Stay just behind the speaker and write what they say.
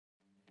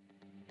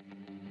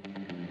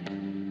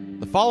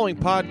The following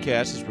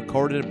podcast is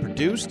recorded and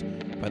produced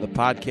by the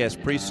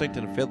Podcast Precinct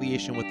in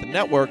affiliation with the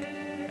network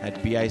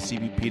at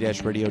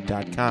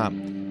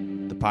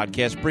bicbp-radio.com. The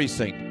Podcast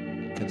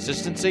Precinct.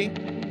 Consistency,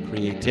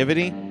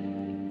 creativity,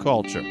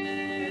 culture.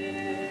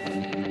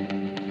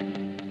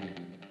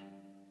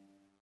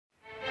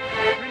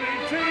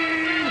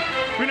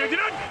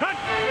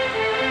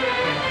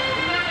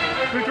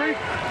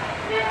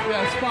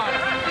 Yeah, spot.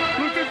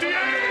 Blue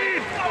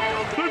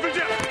 58! Blue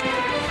 58!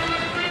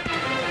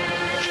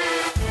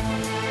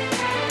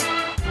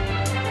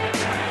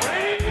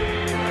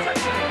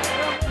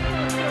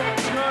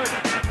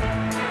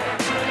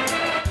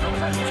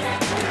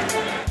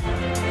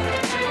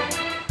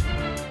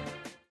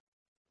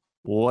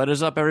 What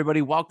is up,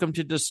 everybody? Welcome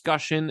to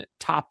Discussion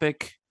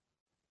Topic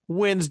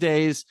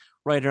Wednesdays,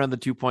 right here on the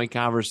 2 Point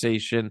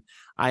Conversation.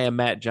 I am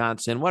Matt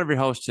Johnson, one of your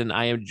hosts, and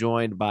I am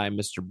joined by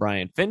Mr.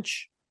 Brian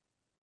Finch.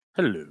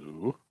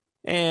 Hello.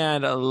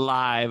 And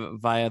live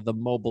via the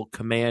mobile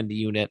command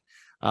unit,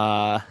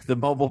 the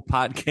mobile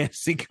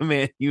podcasting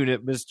command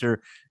unit, Mr.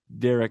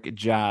 Derek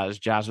Joz.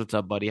 Joz, what's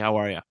up, buddy? How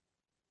are you?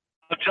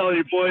 I'm telling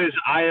you, boys,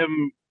 I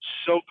am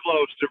so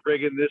close to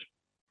bringing this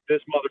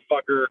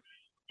motherfucker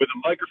with a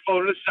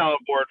microphone and a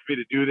soundboard for me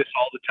to do this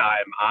all the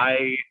time.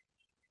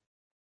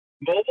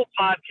 Mobile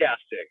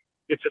podcasting,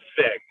 it's a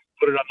thing.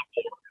 Put it on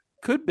the board.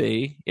 Could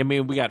be. I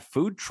mean, we got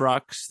food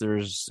trucks.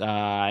 There's,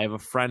 I have a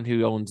friend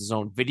who owns his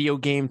own video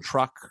game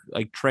truck,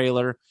 like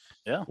trailer.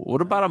 Yeah.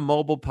 What about a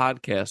mobile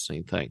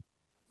podcasting thing?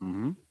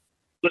 Mm-hmm.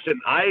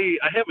 Listen, I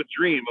have a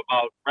dream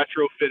about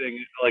retrofitting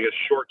like a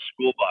short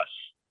school bus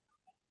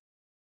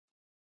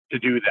to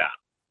do that.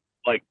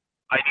 Like,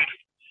 I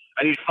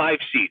need 5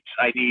 seats.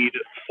 I need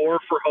 4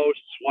 for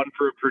hosts, 1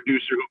 for a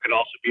producer who can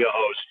also be a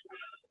host,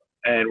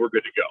 and we're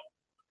good to go.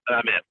 And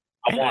I'm in.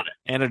 I want it.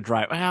 And a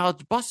drive. Well,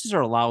 buses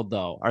are allowed,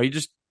 though. Are you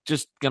just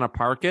going to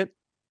park it?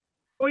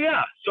 Oh,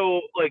 yeah.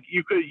 So, like,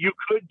 you could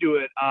do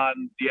it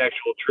on the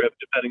actual trip,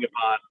 depending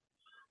upon,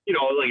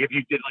 like if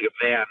you did like a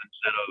van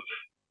instead of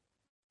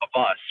a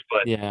bus.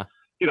 But, yeah,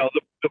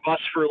 the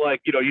bus for,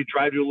 like, you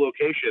drive to a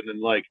location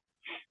and, like,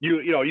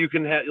 you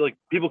can have, like,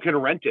 people can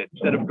rent it.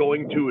 Instead of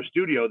going to a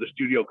studio, the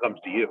studio comes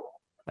to you.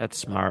 That's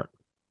smart.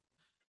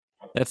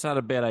 That's not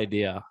a bad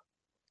idea.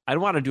 I'd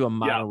want to do a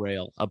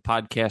monorail, a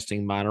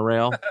podcasting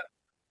monorail.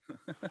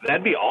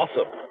 That'd be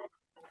awesome.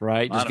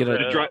 Right? Just get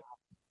a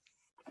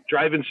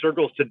drive in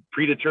circles to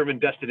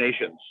predetermined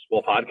destinations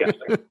while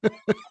podcasting.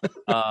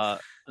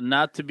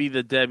 Not to be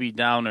the Debbie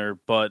Downer,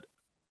 but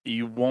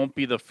you won't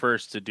be the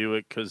first to do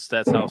it because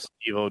that's how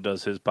Steve-O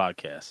does his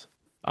podcast.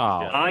 Oh,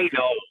 yeah. I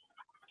know.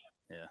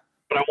 Yeah.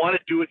 But I want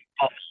to do it in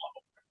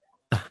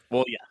Buffalo.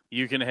 Well, yeah,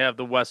 you can have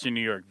the Western New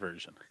York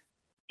version.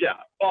 Yeah,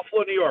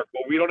 Buffalo, New York.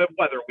 Well, we don't have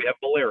weather. We have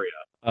malaria.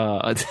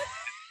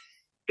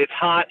 It's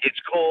hot, it's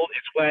cold,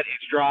 it's wet,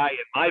 it's dry,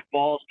 and my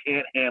balls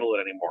can't handle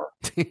it anymore.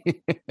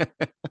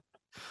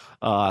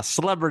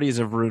 Celebrities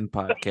have ruined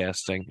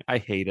podcasting. I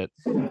hate it.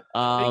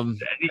 I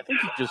think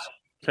you just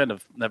kind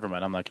of... Never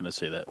mind, I'm not going to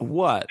say that.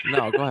 What?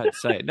 No, go ahead.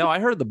 Say it. No, I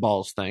heard the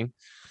balls thing.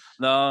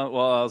 No,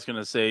 well, I was going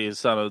to say it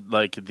sounded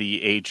like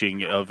the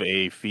aging of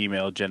a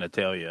female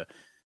genitalia.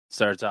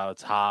 Starts out,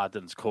 it's hot,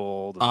 then it's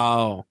cold.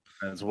 And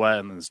it's wet,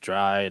 and then it's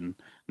dry, and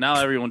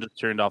now everyone just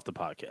turned off the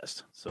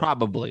podcast. So.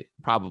 Probably.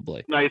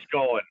 Nice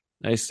going.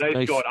 Nice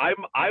going.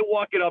 I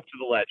walk it up to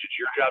the ledge. It's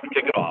your job to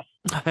kick it off.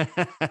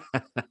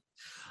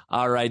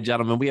 All right,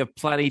 gentlemen, we have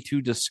plenty to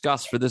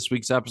discuss for this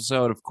week's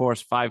episode. Of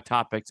course, 5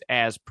 topics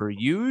as per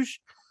usual.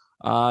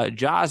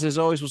 Joz, as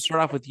always, we'll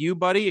start off with you,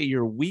 buddy.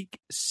 Your week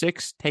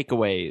 6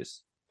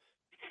 takeaways.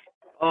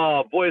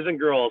 Oh, boys and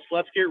girls,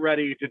 let's get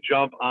ready to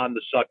jump on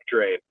the suck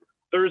train.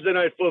 Thursday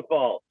night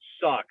football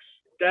sucks.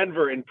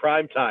 Denver in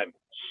primetime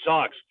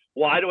sucks.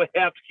 Why do I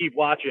have to keep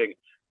watching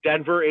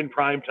Denver in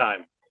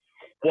primetime?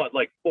 What,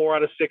 like 4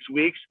 out of 6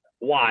 weeks?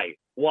 Why?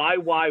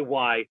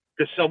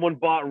 Because someone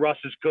bought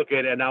Russ's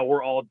cooking and now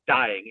we're all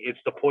dying.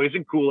 It's the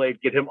poison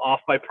Kool-Aid. Get him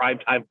off my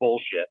primetime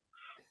bullshit.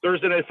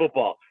 Thursday night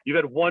football. You've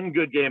had one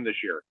good game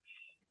this year.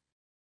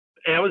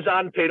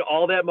 Amazon paid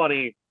all that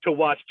money to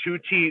watch 4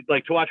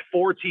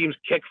 teams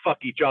kick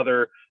fuck each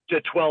other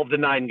to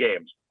 12-9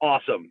 games.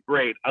 Awesome.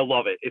 Great. I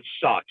love it. It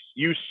sucks.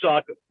 You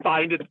suck.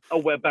 Find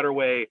a better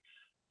way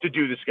to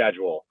do the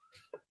schedule.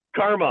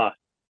 Karma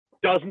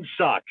doesn't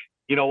suck.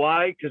 You know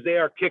why? Because they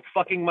are kick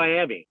fucking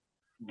Miami.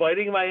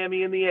 Biting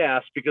Miami in the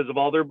ass because of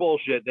all their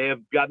bullshit. They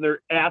have gotten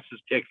their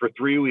asses kicked for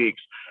 3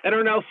 weeks and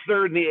are now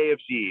 3rd in the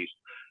AFC East.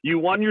 You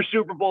won your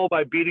Super Bowl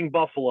by beating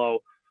Buffalo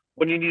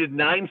when you needed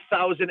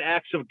 9,000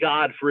 acts of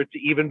God for it to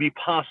even be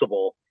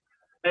possible.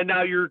 And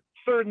now you're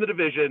 3rd in the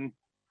division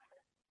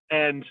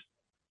and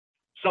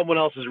someone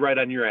else is right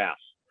on your ass.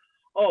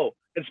 Oh,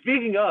 and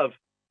speaking of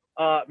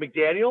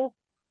McDaniel,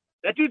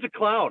 that dude's a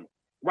clown.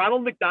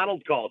 Ronald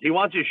McDonald called. He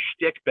wants his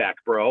shtick back,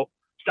 bro.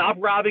 Stop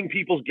robbing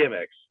people's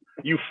gimmicks,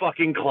 you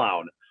fucking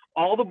clown.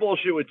 All the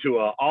bullshit with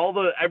Tua,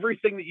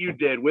 everything that you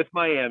did with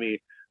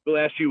Miami the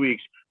last few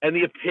weeks, and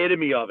the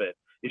epitome of it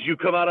is you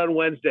come out on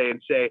Wednesday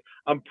and say,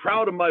 I'm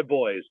proud of my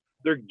boys.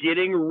 They're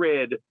getting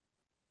rid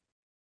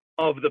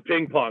of the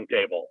ping pong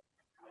table.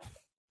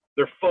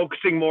 They're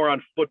focusing more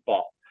on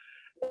football.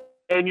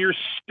 And your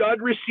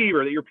stud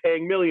receiver that you're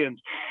paying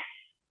millions,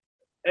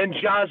 and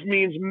Joz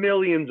means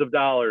millions of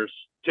dollars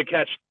to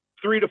catch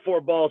 3 to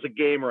 4 balls a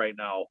game right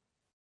now,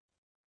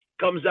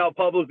 comes out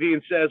publicly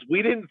and says,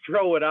 we didn't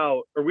throw it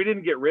out, or we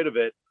didn't get rid of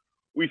it.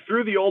 We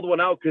threw the old one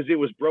out because it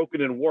was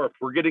broken and warped.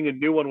 We're getting a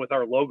new one with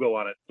our logo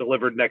on it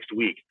delivered next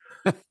week.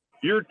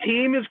 Your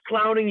team is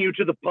clowning you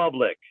to the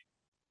public.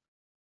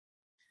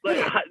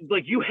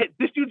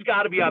 This dude's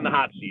got to be on the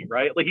hot seat,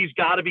 right? Like, he's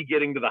got to be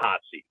getting to the hot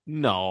seat.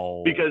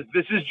 No. Because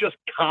this is just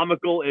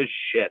comical as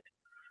shit.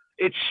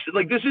 It's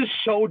like, this is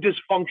so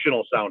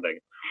dysfunctional sounding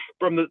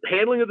from the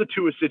handling of the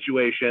Tua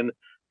situation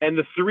and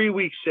the 3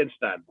 weeks since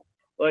then.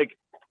 Like,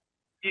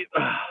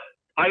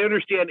 I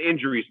understand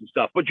injuries and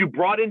stuff, but you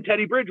brought in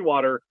Teddy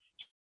Bridgewater,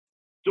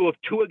 so if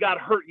Tua got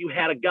hurt, you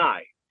had a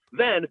guy.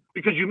 Then,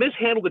 because you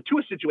mishandled the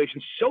Tua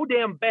situation so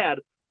damn bad,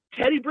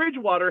 Teddy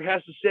Bridgewater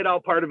has to sit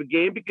out part of a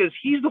game because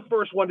he's the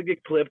first one to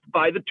get clipped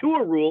by the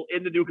Tua rule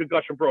in the new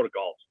concussion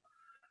protocols.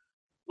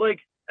 Like,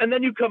 and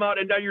then you come out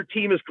and now your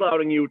team is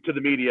clouding you to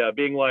the media,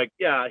 being like,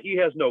 yeah, he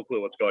has no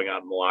clue what's going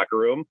on in the locker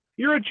room.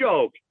 You're a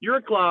joke. You're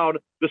a clown.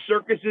 The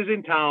circus is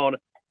in town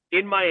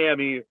in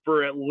Miami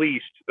for at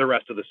least the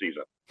rest of the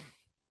season.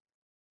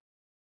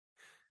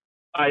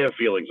 I have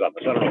feelings on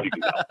this. I don't know if you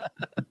can tell.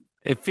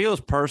 It feels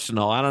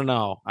personal. I don't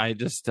know. I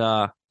just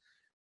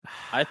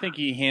I think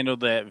he handled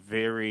that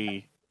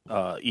very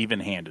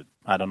even-handed.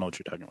 I don't know what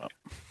you're talking about.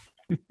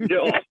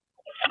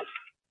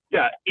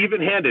 Yeah,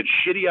 even-handed.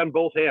 Shitty on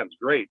both hands.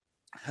 Great.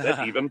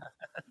 That's even.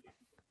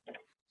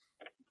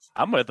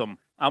 I'm with him.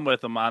 On,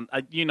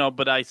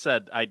 but I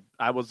said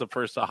I was the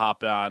first to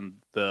hop on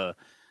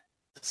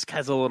this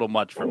guy's a little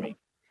much for me.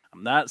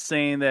 I'm not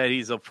saying that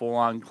he's a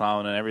full-on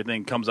clown and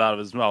everything comes out of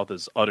his mouth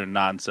is utter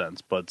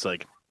nonsense, but it's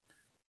like,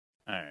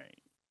 all right.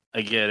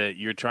 I get it.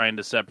 You're trying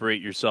to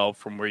separate yourself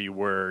from where you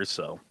were.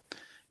 So,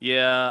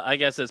 yeah, I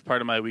guess that's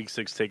part of my week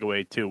 6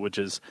 takeaway, too, which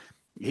is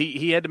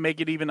he had to make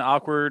it even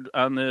awkward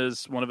on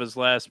one of his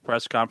last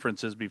press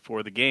conferences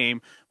before the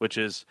game, which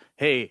is,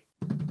 hey,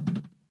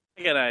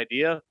 I got an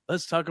idea.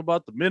 Let's talk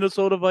about the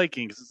Minnesota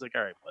Vikings. It's like,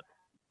 all right, bud.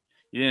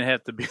 You didn't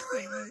have to be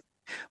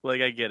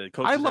like I get it.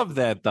 I love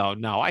that, though.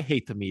 No, I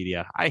hate the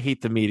media. I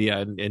hate the media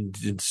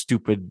and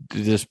stupid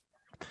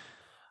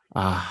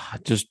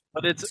but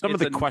it's some of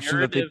the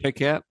questions that they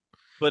pick at.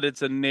 But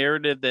it's a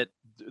narrative that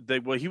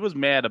what he was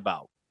mad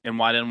about and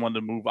why I didn't want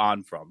to move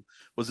on from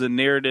was a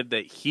narrative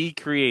that he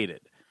created.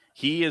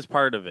 He is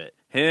part of it.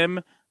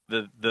 Him,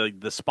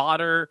 the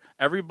spotter,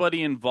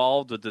 everybody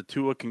involved with the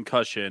Tua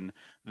concussion,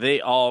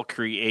 they all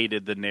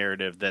created the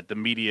narrative that the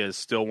media is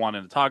still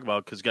wanting to talk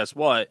about because guess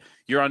what?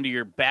 You're under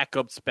your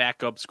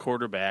backups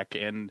quarterback,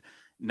 and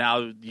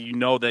now you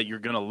know that you're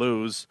going to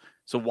lose.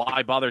 So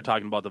why bother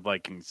talking about the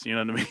Vikings? You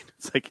know what I mean?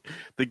 It's like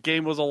the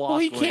game was a loss. Well,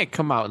 he can't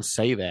come out and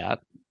say that.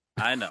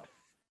 I know,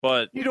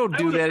 but you don't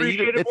do that.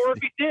 Appreciate it more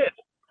if he did.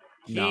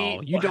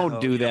 No, you don't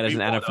do that as an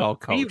NFL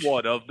coach. He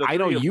would have. I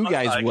know you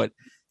guys would.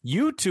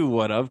 You two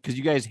would have because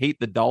you guys hate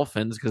the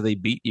Dolphins because they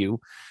beat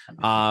you.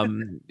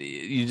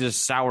 You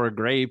just sour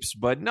grapes.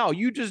 But no,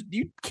 you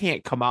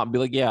can't come out and be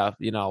like, yeah,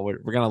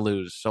 we're gonna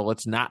lose. So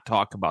let's not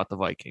talk about the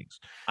Vikings.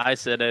 I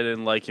said I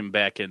didn't like him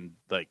back in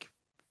like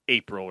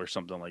April or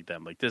something like that.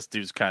 I'm like, this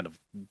dude's kind of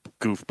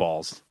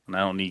goofballs, and I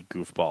don't need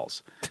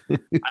goofballs.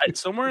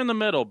 Somewhere in the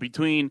middle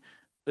between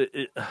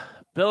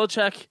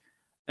Belichick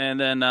and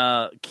then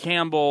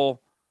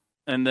Campbell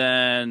and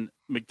then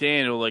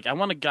McDaniel. Like, I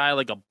want a guy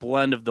like a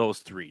blend of those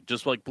three.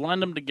 Just like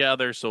blend them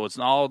together so it's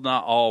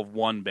not all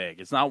one bag.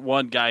 It's not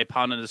one guy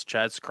pounding his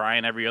chest,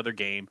 crying every other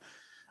game,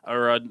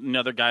 or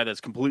another guy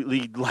that's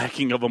completely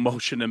lacking of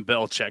emotion in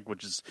Belichick,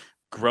 which is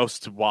gross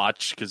to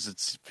watch because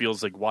it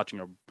feels like watching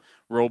a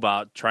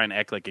robot trying to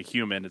act like a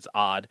human. It's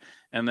odd.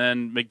 And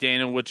then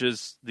McDaniel, which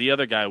is the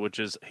other guy, which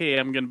is, hey,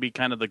 I'm going to be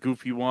kind of the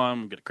goofy one.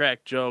 I'm going to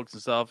crack jokes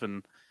and stuff.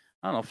 And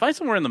I don't know, find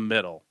somewhere in the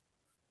middle.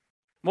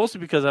 Mostly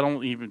because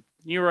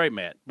you're right,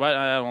 Matt. But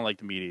I don't like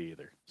the media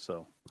either.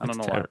 So I don't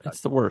know why.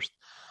 It's the worst.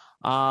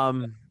 You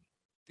got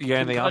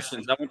anything else?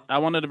 I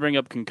wanted to bring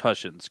up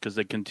concussions because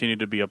they continue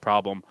to be a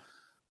problem.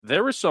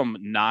 There were some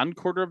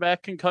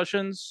non-quarterback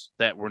concussions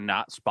that were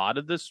not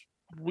spotted this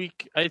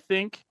week, I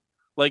think.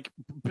 Like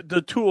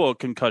the Tua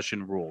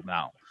concussion rule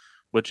now,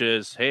 which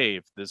is, hey,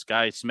 if this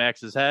guy smacks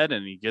his head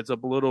and he gets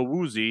up a little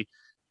woozy,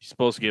 he's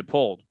supposed to get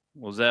pulled.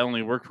 Well, does that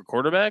only work for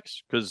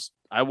quarterbacks? Because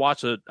I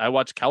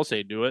watched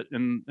Kelsey do it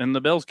in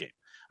the Bills game.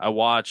 I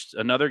watched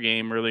another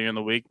game earlier in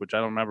the week, which I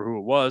don't remember who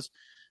it was.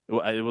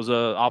 It was an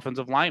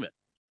offensive lineman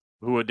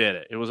who did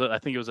it. I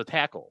think it was a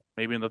tackle,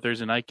 maybe in the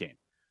Thursday night game.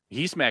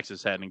 He smacks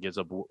his head and gets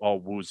up all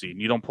woozy,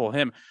 and you don't pull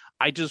him.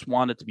 I just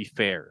want it to be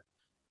fair.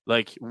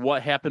 Like,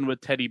 what happened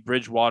with Teddy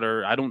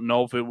Bridgewater, I don't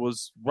know if it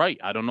was right.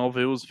 I don't know if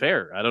it was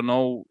fair. I don't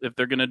know if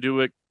they're going to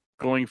do it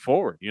going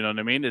forward. You know what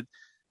I mean?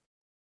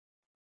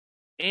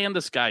 And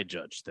the Sky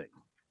Judge thing.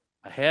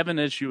 I have an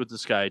issue with the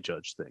Sky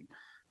Judge thing.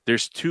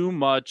 There's too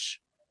much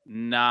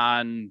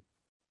in-the-open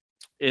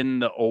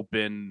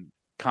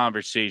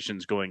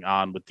conversations going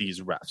on with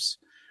these refs.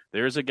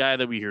 There's a guy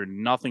that we hear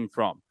nothing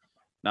from.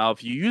 Now,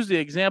 if you use the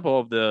example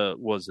of ASF,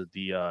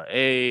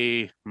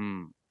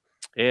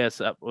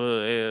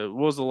 what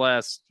was the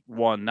last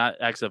one? Not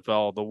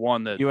XFL, the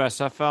one that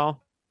USFL.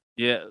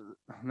 Yeah,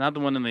 not the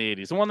one in the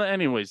 80s. The one that,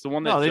 anyways, the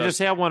one that. No, they just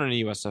had one in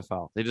the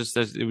USFL. We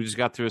just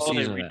got through a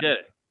season. We did it.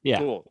 Yeah,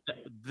 cool.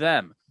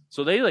 Them.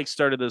 So they like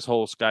started this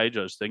whole Sky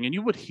Judge thing, and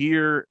you would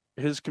hear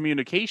his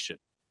communication,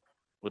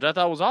 which I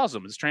thought was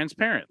awesome. It's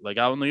transparent, like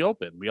out in the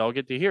open. We all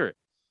get to hear it.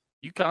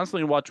 You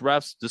constantly watch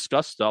refs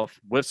discuss stuff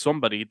with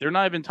somebody. They're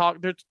not even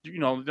talking. They're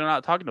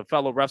not talking to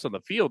fellow refs on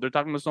the field. They're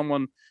talking to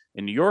someone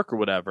in New York or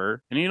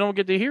whatever, and you don't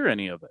get to hear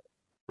any of it.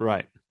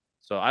 Right.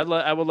 So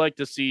I would like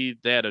to see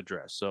that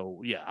addressed.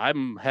 So yeah,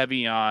 I'm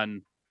heavy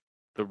on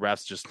the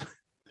refs. Just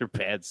they're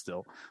bad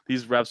still.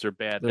 These refs are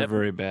bad. They're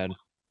very bad.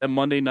 That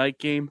Monday night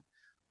game.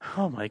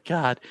 Oh my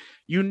God!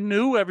 You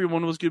knew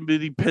everyone was going to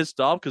be pissed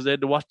off because they had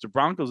to watch the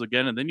Broncos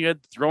again, and then you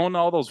had to throw in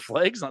all those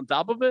flags on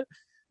top of it.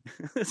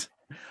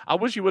 I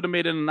wish you would have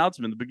made an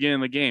announcement at the beginning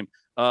of the game.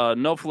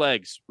 No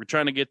flags. We're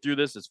trying to get through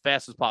this as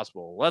fast as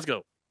possible. Let's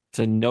go. It's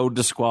a no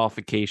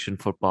disqualification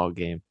football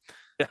game.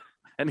 Yeah,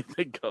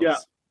 anything goes. Yeah.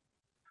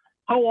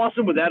 How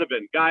awesome would that have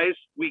been? Guys,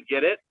 we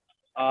get it.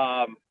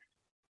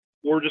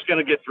 We're just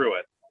going to get through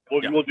it.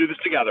 We'll do this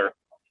together.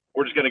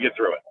 We're just going to get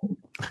through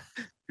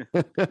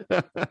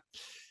it.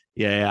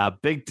 Yeah,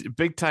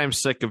 big time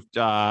sick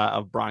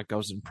of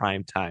Broncos in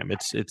prime time.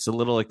 It's a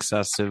little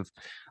excessive.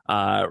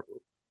 The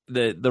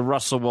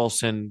Russell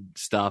Wilson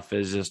stuff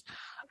is just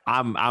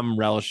I'm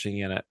relishing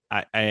in it.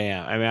 I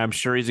am. I mean, I'm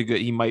sure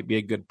he might be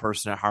a good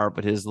person at heart,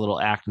 but his little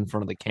act in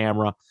front of the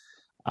camera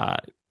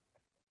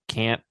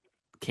can't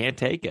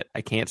take it.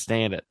 I can't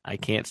stand it.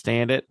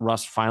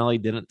 Russ finally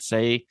didn't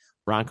say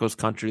Broncos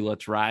country,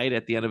 let's ride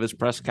at the end of his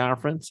press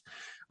conference.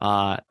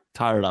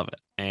 Tired of it.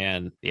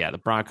 And yeah, the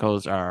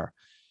Broncos are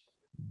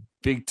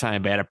big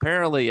time bad.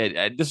 Apparently,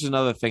 this is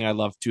another thing I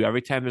love too.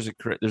 Every time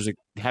there's a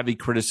heavy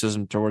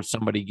criticism towards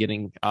somebody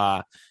getting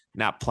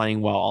not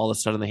playing well, all of a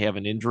sudden they have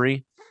an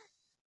injury.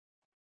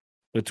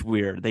 It's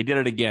weird. They did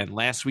it again.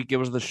 Last week it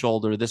was the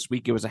shoulder. This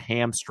week it was a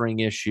hamstring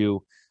issue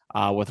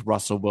with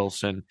Russell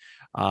Wilson.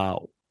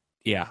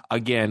 Yeah,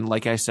 again,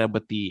 like I said,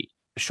 with the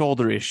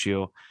shoulder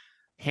issue,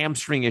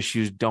 hamstring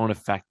issues don't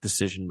affect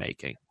decision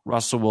making.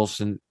 Russell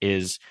Wilson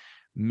is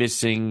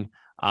missing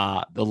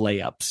the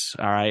layups.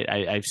 All right.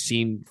 I've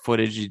seen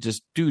footage.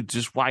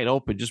 Just wide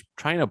open, just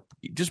trying to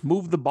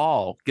move the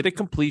ball, get a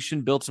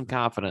completion, build some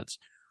confidence.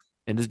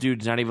 And this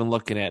dude's not even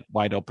looking at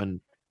wide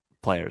open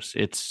players.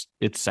 It's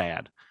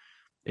sad.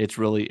 It's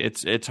really,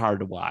 it's hard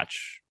to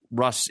watch.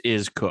 Russ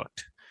is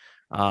cooked.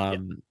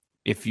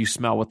 If you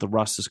smell what the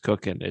Russ is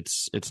cooking,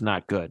 it's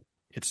not good.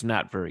 It's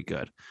not very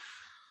good.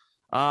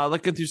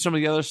 Looking through some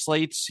of the other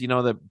slates,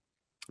 the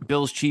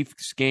Bills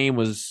Chiefs game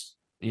was,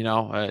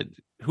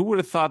 who would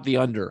have thought the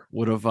under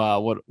would have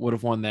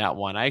won that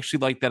one? I actually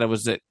like that it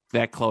was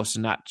that close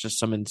and not just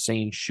some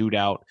insane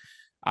shootout,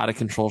 out of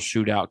control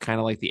shootout, kind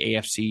of like the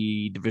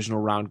AFC divisional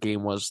round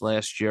game was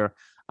last year.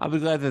 I'll be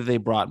glad that they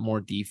brought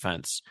more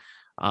defense,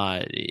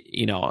 a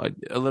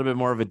little bit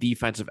more of a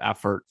defensive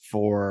effort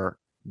for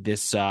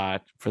this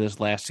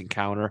last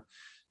encounter.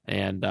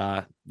 And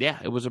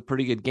it was a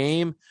pretty good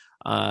game.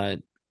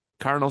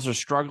 Cardinals are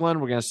struggling.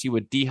 We're going to see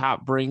what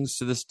D-Hop brings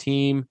to this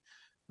team.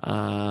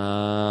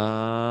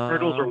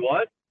 Cardinals are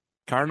what?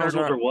 Cardinals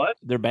are what?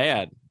 They're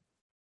bad.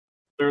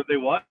 They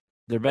what?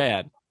 They're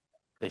bad.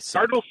 They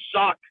suck. Cardinals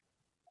suck.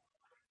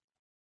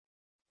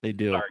 They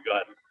do. Sorry, go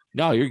ahead.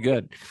 No, you're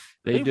good.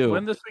 They do.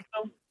 Win this week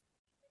though?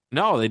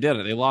 No, they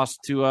didn't. They lost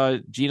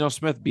to Geno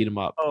Smith, beat him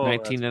up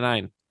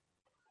 19-9.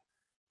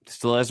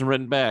 Still hasn't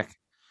written back.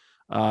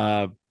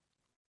 Do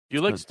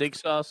you like steak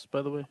sauce,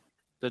 by the way?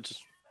 I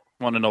just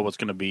want to know what's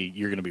going to be.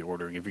 You're going to be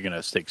ordering if you're going to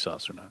have steak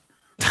sauce or not.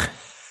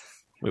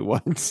 Wait,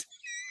 what?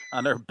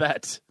 On our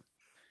bet.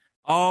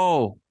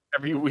 Oh,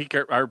 every week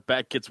our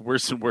bet gets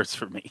worse and worse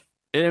for me.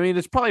 I mean,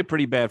 it's probably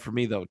pretty bad for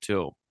me though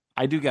too.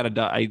 I do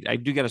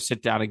gotta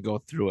sit down and go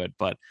through it,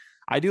 but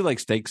I do like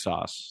steak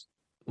sauce.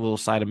 A little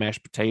side of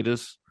mashed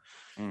potatoes.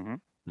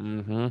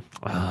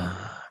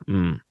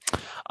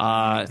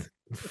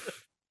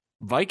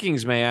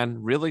 Vikings,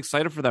 man, really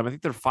excited for them. I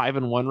think they're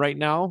 5-1 right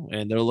now,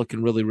 and they're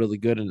looking really, really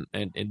good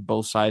in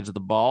both sides of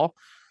the ball.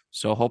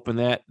 So hoping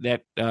that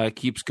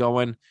keeps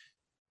going.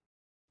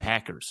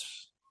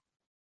 Packers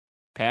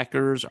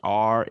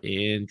are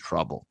in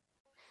trouble.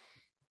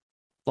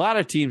 A lot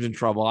of teams in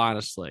trouble,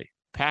 honestly.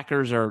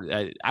 Packers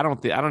are. I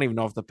don't even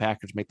know if the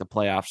Packers make the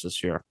playoffs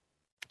this year.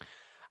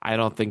 I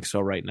don't think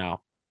so right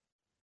now.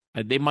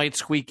 They might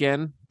squeak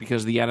in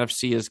because the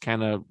NFC is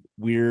kind of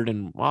weird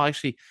and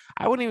actually,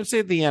 I wouldn't even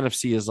say the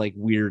NFC is like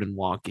weird and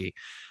wonky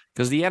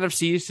because the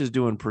NFC East is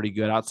doing pretty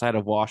good outside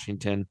of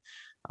Washington.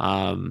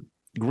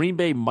 Green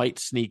Bay might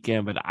sneak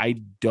in, but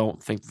I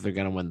don't think that they're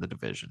going to win the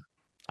division.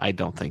 I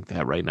don't think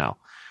that right now.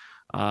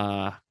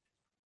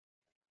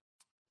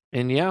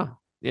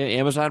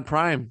 Amazon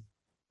Prime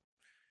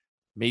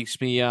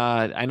makes me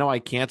I know I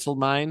canceled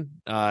mine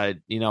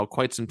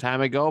quite some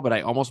time ago, but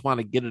I almost want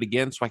to get it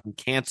again so I can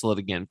cancel it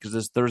again because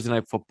this Thursday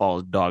Night Football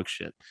is dog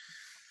shit.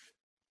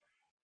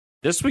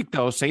 This week,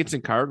 though, Saints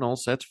and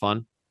Cardinals. That's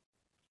fun.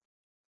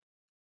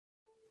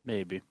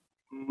 Maybe.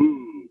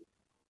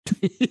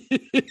 Let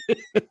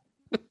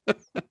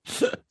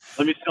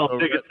me sell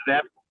tickets to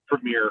that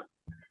premiere.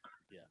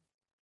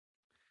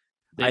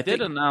 They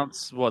did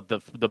announce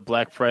the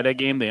Black Friday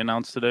game they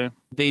announced today.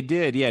 They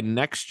did, yeah.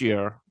 Next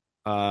year,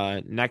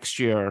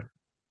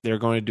 they're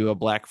going to do a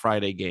Black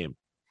Friday game.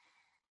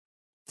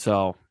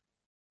 So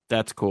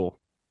that's cool.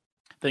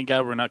 Thank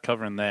God we're not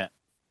covering that.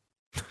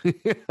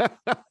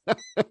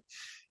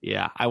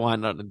 Yeah, I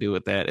want nothing to do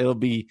with that. It'll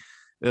be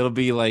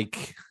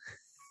like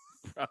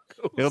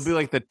Broncos. It'll be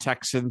like the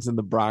Texans and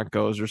the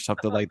Broncos or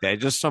something like that.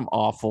 Just some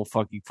awful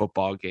fucking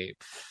football game.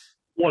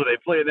 What are they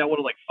playing that one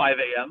at like 5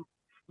 a.m.?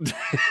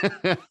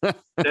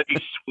 That'd be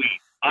sweet.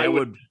 I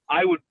would.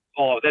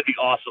 Oh, that'd be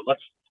awesome.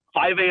 Let's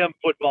 5 a.m.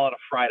 football on a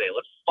Friday.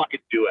 Let's fucking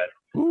do it.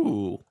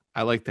 Ooh,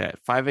 I like that.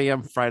 5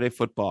 a.m. Friday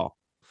football.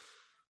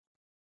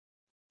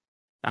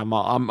 I'm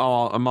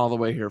all the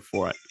way here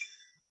for it.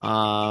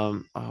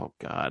 Oh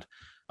God.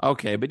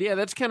 Okay, but yeah,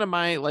 that's kind of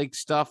my like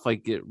stuff.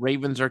 Like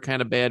Ravens are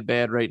kind of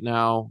bad right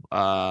now.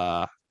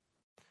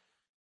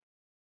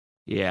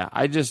 Yeah,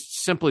 I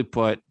just simply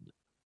put,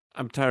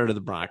 I'm tired of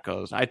the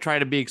Broncos. I try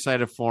to be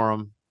excited for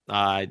them.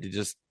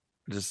 Just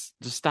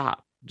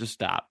stop. Just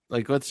stop.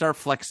 Like, let's start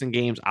flexing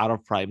games out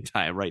of prime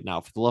time right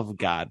now. For the love of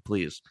God,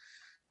 please.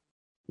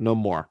 No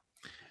more.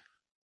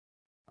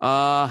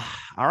 All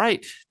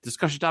right.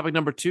 Discussion topic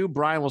number 2.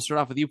 Brian, we'll start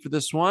off with you for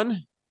this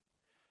one.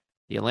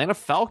 The Atlanta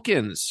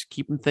Falcons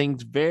keeping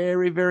things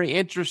very, very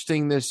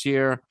interesting this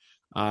year.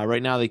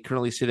 Right now, they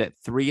currently sit at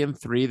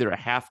 3-3. They're a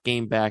half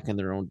game back in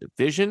their own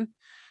division.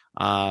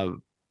 But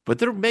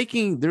they're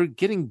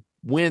getting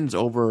wins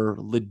over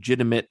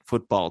legitimate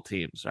football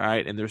teams. All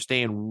right. And they're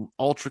staying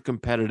ultra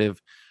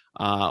competitive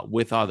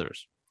with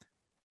others.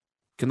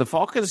 Can the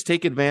Falcons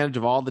take advantage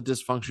of all the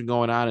dysfunction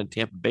going on in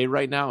Tampa Bay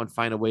right now and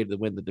find a way to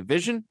win the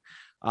division?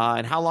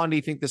 And how long do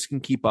you think this can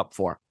keep up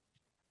for?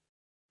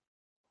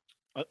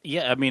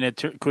 Yeah, I mean,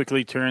 it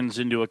quickly turns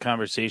into a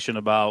conversation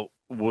about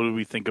what do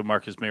we think of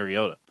Marcus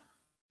Mariota?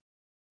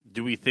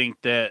 Do we think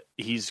that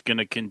he's going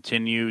to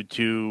continue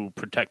to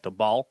protect the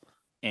ball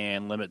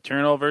and limit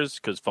turnovers?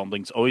 Because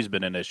fumbling's always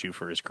been an issue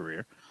for his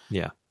career.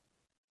 Yeah.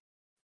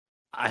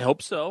 I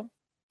hope so.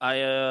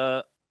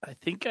 I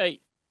think I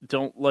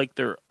don't like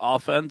their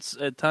offense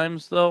at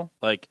times, though.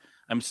 Like,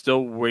 I'm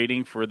still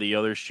waiting for the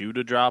other shoe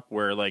to drop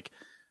where, like,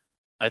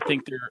 I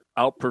think they're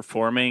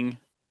outperforming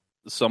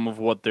some of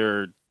what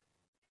their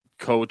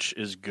coach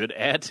is good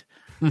at.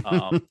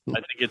 I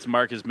think it's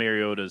Marcus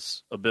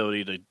Mariota's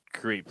ability to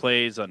create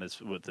plays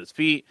with his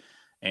feet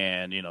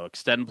and,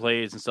 extend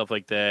plays and stuff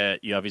like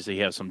that. You obviously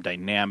have some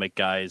dynamic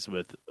guys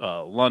with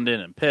London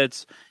and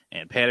Pitts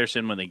and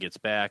Patterson when they gets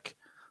back.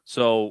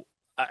 So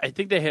I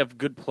think they have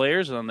good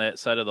players on that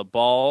side of the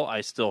ball.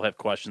 I still have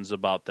questions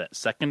about that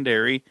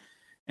secondary.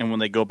 And when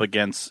they go up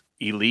against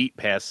elite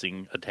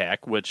passing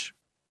attack, which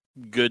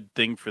good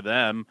thing for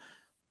them,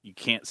 you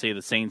can't say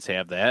the Saints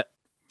have that.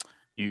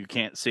 You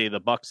can't say the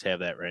Bucks have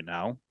that right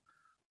now.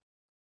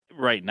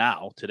 Right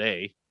now,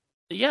 today.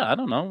 Yeah, I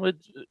don't know.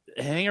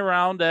 Hang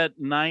around that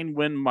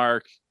 9-win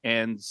mark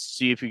and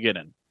see if you get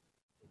in.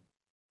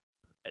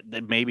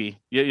 Maybe.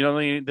 They're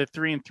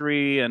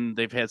 3-3 and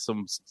they've had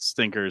some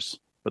stinkers,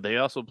 but they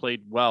also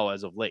played well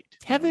as of late.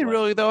 Have they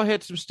really, though,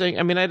 had some stink?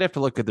 I mean, I'd have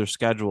to look at their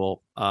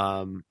schedule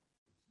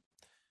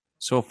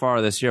so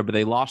far this year, but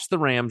they lost the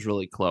Rams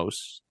really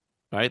close,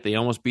 right? They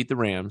almost beat the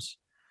Rams.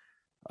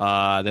 They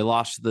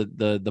lost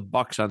the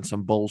Bucks on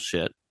some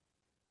bullshit.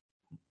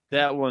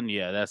 That one,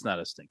 yeah, that's not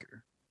a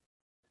stinker.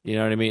 You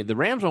know what I mean? The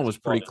Rams one was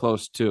pretty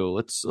close too.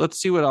 Let's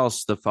see what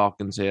else the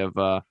Falcons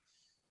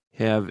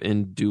have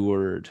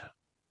endured.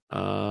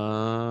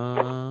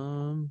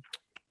 Oh,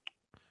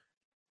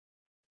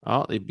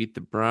 they beat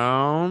the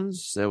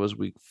Browns. That was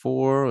week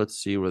 4. Let's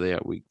see where they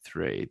at week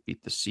 3.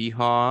 Beat the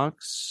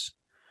Seahawks,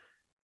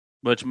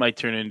 which might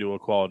turn into a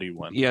quality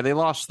win. Yeah, they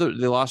lost.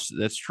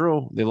 That's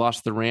true. They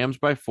lost the Rams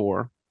by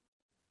 4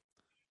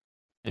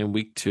 in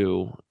week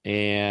 2,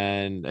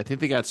 and I think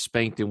they got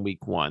spanked in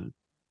week 1.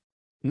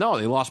 No,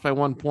 they lost by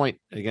 1 point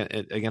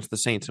against the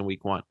Saints in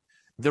week 1.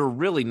 They're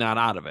really not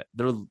out of it.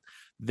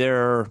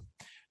 They're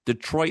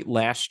Detroit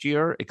last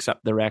year,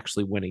 except they're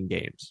actually winning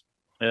games.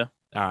 Yeah.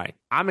 All right.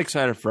 I'm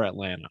excited for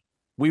Atlanta.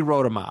 We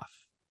wrote them off.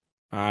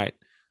 All right.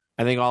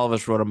 I think all of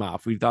us wrote them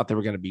off. We thought they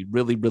were going to be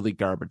really, really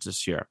garbage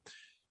this year.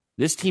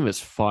 This team is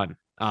fun.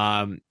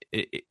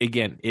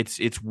 Again,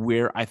 it's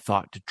where I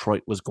thought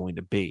Detroit was going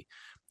to be.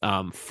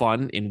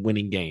 Fun in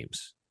winning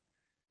games.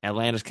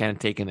 Atlanta's kind of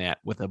taken that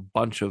with a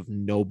bunch of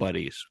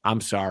nobodies.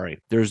 I'm sorry.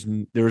 There's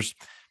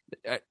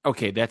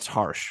okay, that's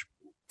harsh.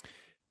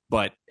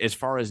 But as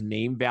far as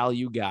name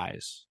value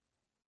guys,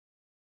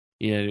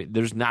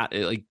 there's not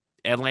like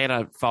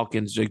Atlanta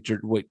Falcons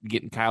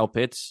getting Kyle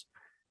Pitts.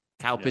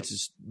 Kyle Pitts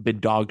has been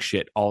dog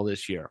shit all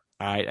this year.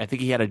 All right. I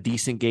think he had a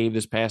decent game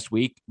this past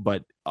week,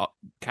 but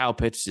Kyle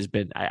Pitts has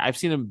been. I've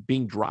seen him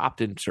being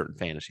dropped in certain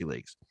fantasy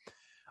leagues.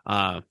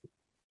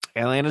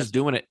 Atlanta's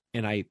doing it,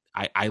 and I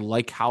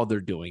like how they're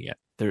doing it.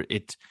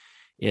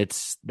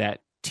 It's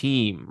that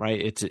team, right?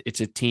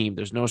 It's a team.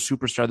 There's no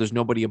superstar. There's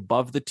nobody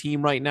above the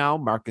team right now.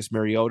 Marcus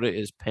Mariota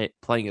is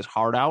playing his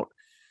heart out.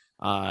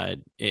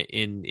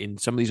 In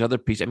some of these other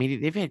pieces, I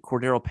mean, they've had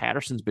Cordero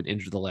Patterson's been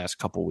injured the last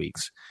couple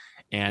weeks,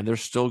 and they're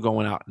still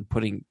going out and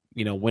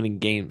winning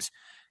games.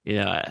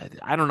 Yeah,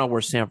 I don't know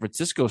where San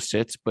Francisco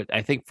sits, but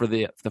I think for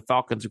the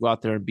Falcons to go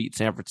out there and beat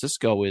San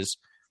Francisco is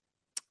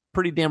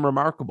pretty damn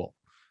remarkable.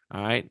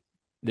 All right.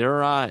 They're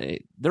rocking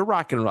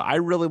and roll. I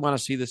really want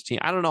to see this team.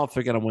 I don't know if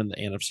they're going to win the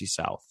NFC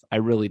South. I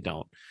really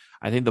don't.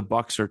 I think the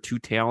Bucs are too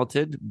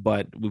talented,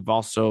 but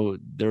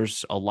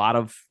there's a lot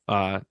of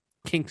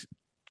kinks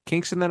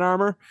in that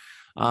armor,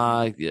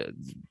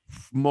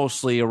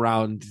 mostly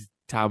around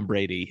Tom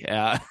Brady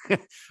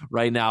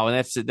right now, and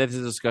that's a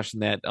discussion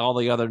that all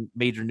the other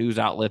major news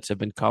outlets have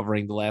been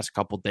covering the last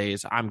couple of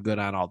days. I'm good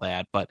on all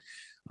that, but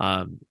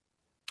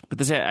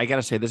this, I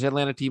gotta say, this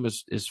Atlanta team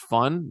is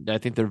fun. I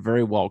think they're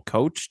very well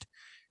coached,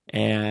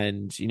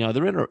 and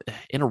they're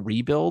in a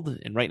rebuild,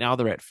 and right now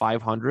they're at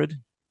 500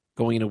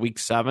 going into week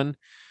 7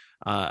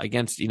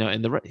 against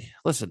and the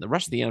rest of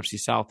the NFC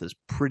South is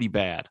pretty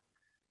bad.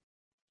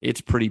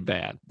 It's pretty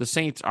bad. The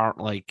Saints aren't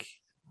like,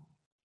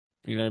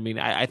 you know what I mean?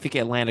 I think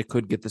Atlanta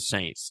could get the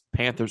Saints.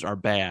 Panthers are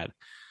bad.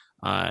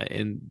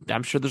 And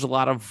I'm sure there's a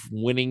lot of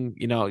winning,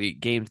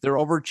 games. They're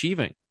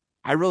overachieving.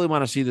 I really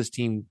want to see this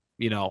team,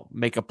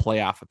 make a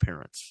playoff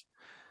appearance.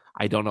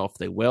 I don't know if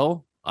they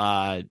will.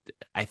 I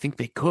think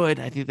they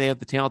could. I think they have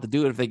the talent to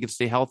do it if they can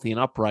stay healthy and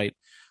upright.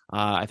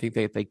 I think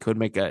they could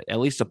make at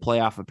least a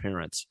playoff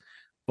appearance.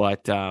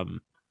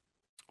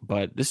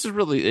 But this is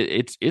really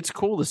it's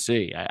cool to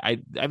see. I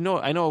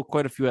know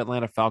quite a few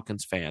Atlanta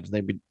Falcons fans.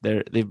 They've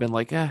been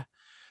like,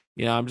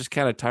 I'm just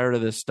kind of tired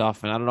of this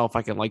stuff, and I don't know if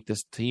I can like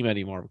this team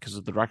anymore because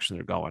of the direction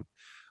they're going.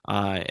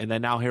 And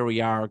then now here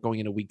we are going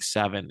into week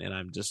 7,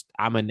 and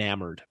I'm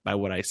enamored by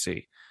what I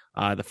see.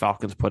 The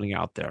Falcons putting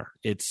out there.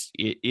 It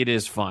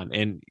is fun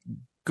and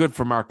good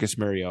for Marcus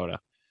Mariota.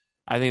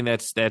 I think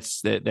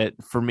that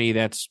for me.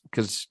 That's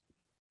because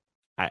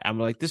I'm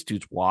like, this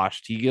dude's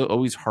washed. He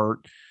always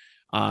hurt.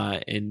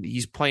 And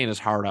he's playing his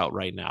heart out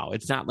right now.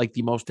 It's not like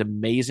the most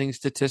amazing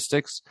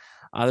statistics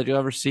that you'll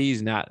ever see.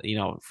 He's not,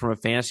 from a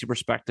fantasy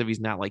perspective, he's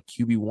not like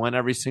QB1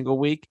 every single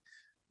week,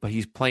 but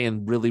he's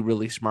playing really,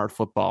 really smart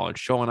football and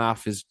showing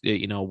off his,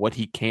 what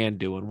he can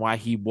do and why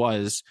he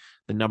was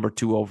the number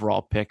 2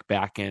 overall pick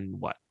back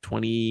in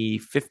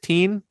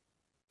 2015,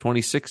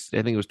 26.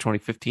 I think it was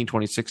 2015,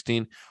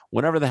 2016,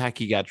 whenever the heck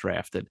he got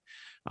drafted.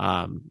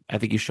 I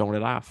think he's showing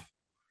it off.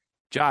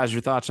 Joz,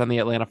 your thoughts on the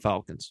Atlanta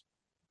Falcons?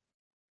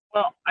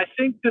 Well, I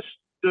think this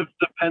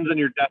depends on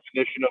your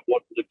definition of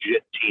what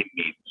legit team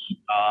means.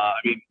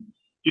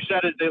 You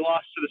said it. They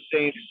lost to the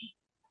Saints.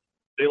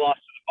 They lost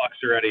to the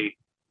Bucs already.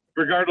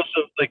 Regardless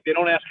of, they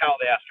don't ask how,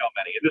 they ask how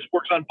many. And this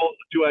works on both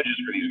the 2 edges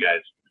for these guys.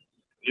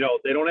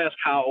 They don't ask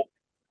how.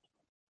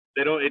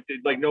 They don't.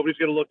 Nobody's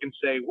going to look and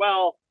say,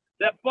 well,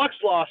 that Bucs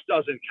loss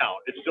doesn't count.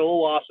 It's still a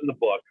loss in the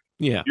book.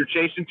 Yeah. You're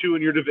chasing 2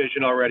 in your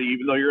division already,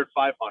 even though you're at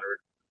 500.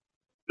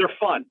 They're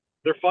fun.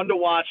 They're fun to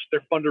watch.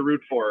 They're fun to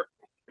root for.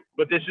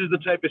 But this is the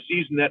type of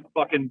season that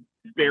fucking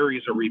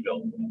buries a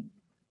rebuild.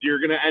 You're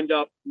going to end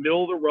up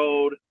middle of the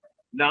road,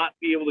 not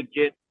be able to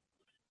get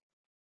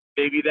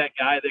maybe that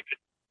guy that could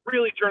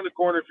really turn the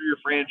corner for your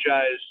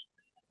franchise.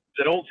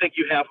 I don't think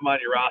you have him on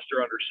your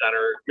roster under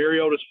center.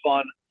 Mariota's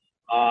fun.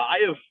 I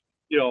have,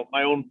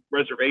 my own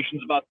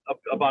reservations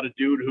about a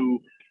dude who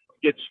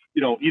gets,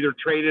 either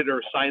traded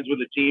or signs with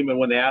a team. And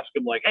when they ask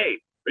him, like, hey,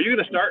 are you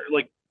going to start,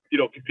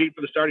 compete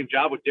for the starting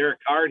job with Derek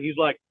Carr? And he's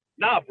like,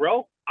 nah,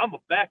 bro. I'm a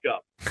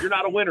backup. You're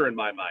not a winner in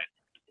my mind.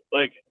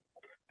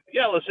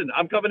 Listen,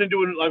 I'm coming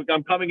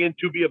in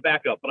to be a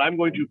backup, but I'm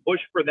going to push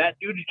for that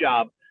dude's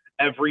job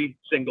every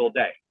single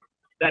day.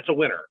 That's a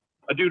winner.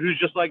 A dude who's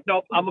just like,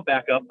 nope, I'm a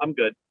backup. I'm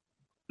good.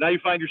 Now you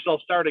find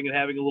yourself starting and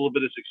having a little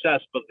bit of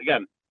success. But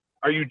again,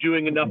 are you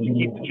doing enough to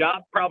keep the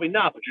job? Probably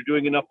not, but you're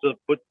doing enough to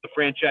put the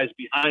franchise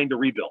behind a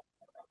rebuild.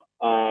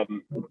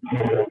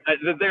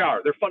 They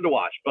are. They're fun to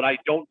watch, but I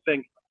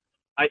think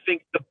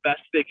the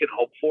best they can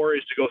hope for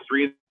is to go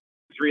 3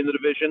 in the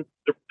division.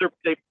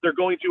 They're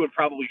going to and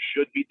probably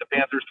should beat the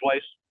Panthers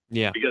twice.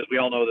 Yeah. Because we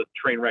all know the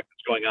train wreck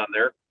that's going on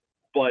there.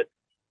 But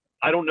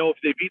I don't know if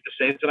they beat the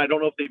Saints, and I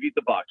don't know if they beat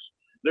the Bucs.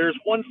 There's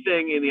one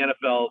thing in the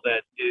NFL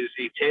that is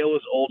a tale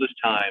as old as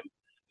time.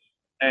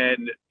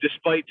 And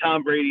despite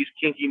Tom Brady's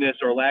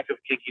kinkiness or lack of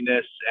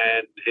kinkiness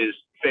and his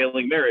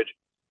failing marriage,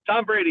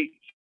 Tom Brady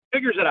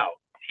figures it out.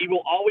 He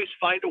will always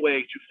find a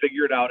way to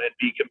figure it out and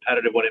be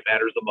competitive when it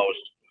matters the most.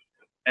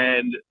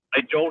 And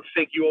I don't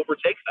think you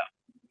overtake them.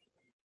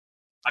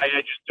 I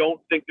just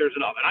don't think there's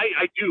enough. And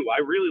I do.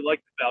 I really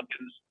like the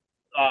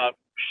Falcons.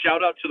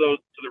 Shout out to the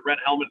red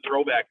helmet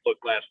throwback look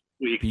last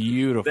week.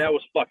 Beautiful. That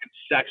was fucking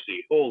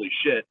sexy. Holy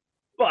shit.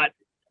 But,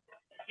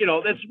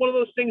 that's one of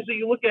those things that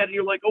you look at and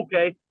you're like,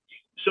 okay,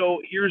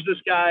 so here's this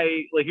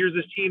guy, here's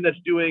this team that's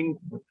doing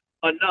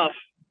enough.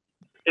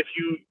 If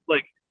you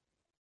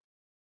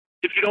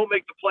don't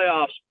make the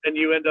playoffs and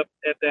you end up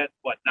at that,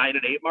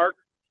 9-8 mark,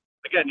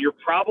 again, you're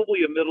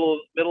probably a middle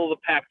of the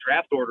pack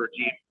draft order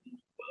team.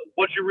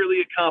 What you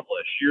really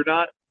accomplish, you're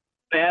not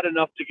bad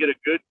enough to get a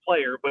good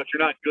player, but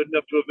you're not good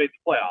enough to have made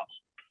the playoffs.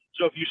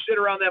 So if you sit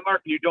around that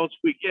mark and you don't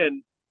squeak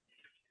in,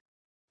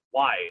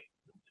 why?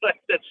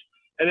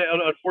 And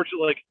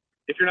unfortunately, like,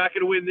 if you're not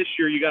going to win this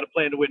year, you got to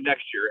plan to win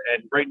next year.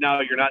 And right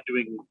now, you're not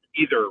doing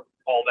either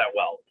all that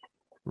well.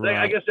 Right.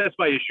 I guess that's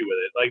my issue with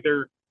it. Like,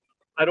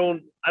 I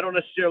don't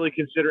necessarily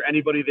consider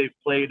anybody they've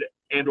played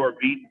and or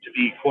beaten to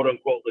be quote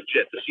unquote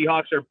legit. The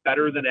Seahawks are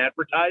better than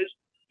advertised,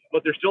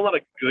 but they're still not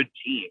a good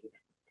team.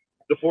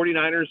 The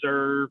 49ers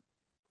are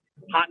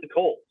hot and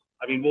cold.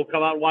 I mean, we'll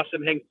come out and watch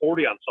them hang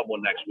 40 on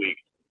someone next week,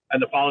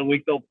 and the following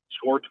week they'll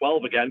score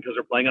 12 again because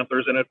they're playing on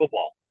Thursday Night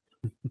Football.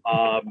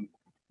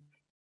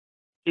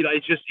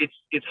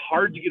 It's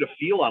hard to get a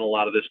feel on a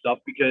lot of this stuff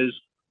because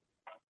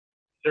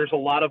there's a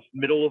lot of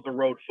middle of the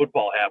road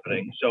football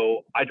happening.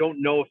 So I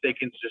don't know if they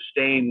can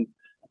sustain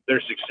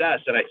their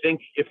success. And I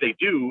think if they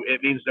do,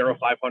 it means they're a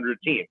 500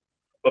 team.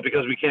 But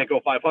because we can't go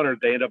 500,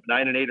 they end up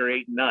 9-8 or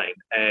 8-9,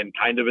 and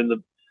kind of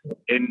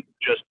in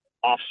just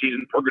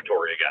off-season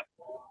purgatory again.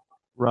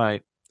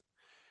 Right.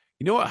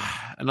 You know what?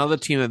 Another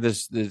team that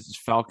this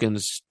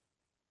Falcons,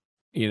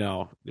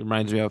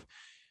 reminds me of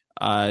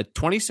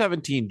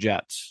 2017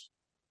 Jets,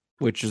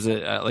 which is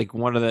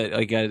one of the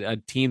a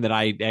team that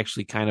I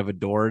actually kind of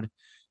adored.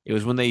 It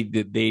was when they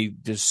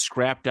just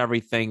scrapped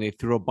everything. They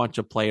threw a bunch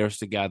of players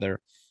together,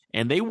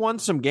 and they won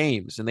some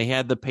games. And they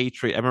had the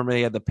Patriots. I remember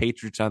they had the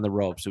Patriots on the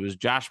ropes. It was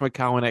Josh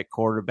McCown at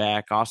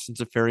quarterback, Austin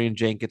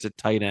Seferian-Jenkins at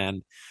tight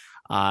end,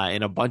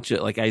 and a bunch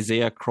of like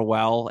Isaiah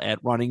Crowell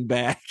at running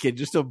back, and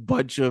just a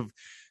bunch of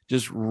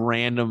just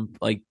random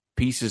like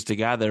pieces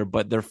together.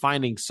 But they're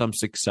finding some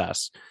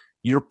success.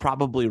 You're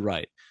probably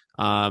right.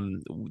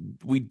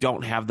 We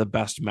don't have the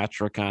best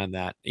metric on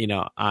that,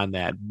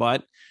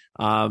 but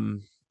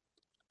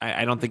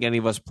I don't think any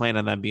of us plan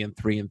on them being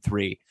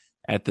 3-3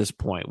 at this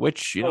point,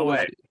 which,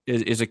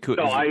 is a cool.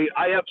 No, I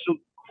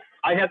absolutely,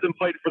 I had them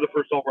fighting for the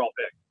first overall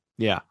pick.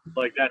 Yeah.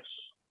 Like that's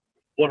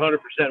 100%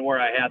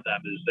 where I had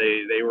them is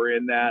they were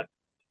in that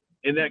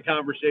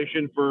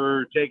conversation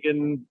for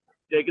taking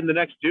the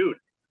next dude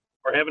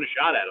or having a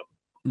shot at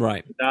him.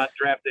 Right. Not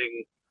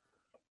drafting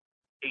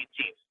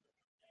 18th.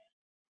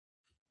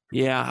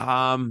 Yeah,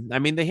 I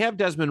mean, they have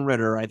Desmond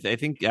Ridder. I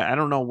think I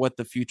don't know what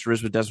the future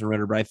is with Desmond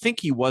Ridder, but I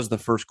think he was the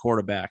first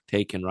quarterback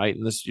taken, right,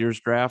 in this year's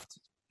draft.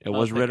 It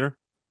was Ridder.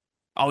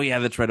 Oh yeah,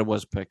 that's right. It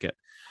was Pickett.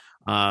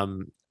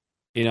 So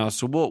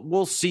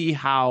we'll see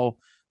how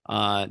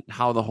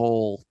the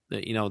whole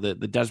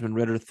the Desmond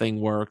Ridder thing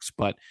works,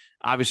 but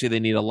obviously they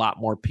need a lot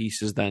more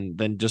pieces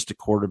than just a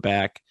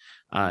quarterback.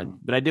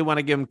 But I did want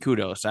to give them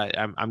kudos.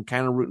 I'm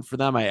kind of rooting for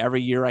them.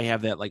 Every year I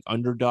have that like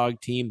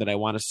underdog team that I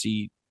want to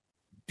see.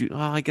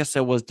 I guess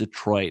that was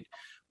Detroit,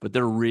 but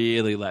they're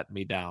really letting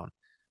me down.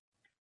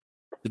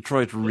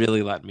 Detroit's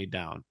really letting me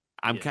down.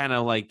 I'm kind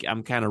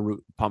of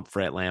pumped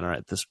for Atlanta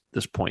at this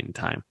point in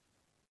time.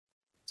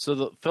 So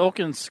the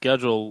Falcons'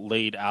 schedule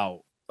laid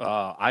out,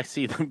 I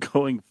see them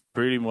going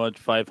pretty much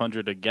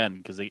 500 again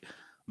because the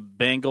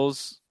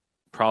Bengals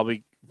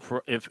probably,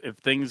 if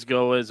things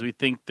go as we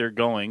think they're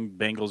going,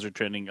 Bengals are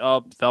trending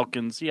up.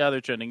 Falcons,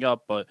 they're trending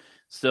up, but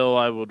still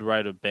I would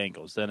ride with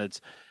Bengals. Then it's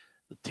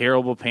the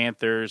terrible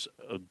Panthers,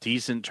 a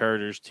decent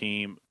Chargers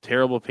team,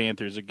 terrible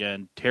Panthers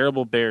again,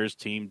 terrible Bears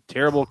team,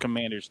 terrible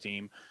Commanders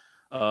team,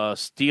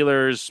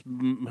 Steelers,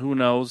 who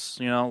knows,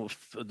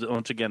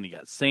 once again, you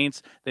got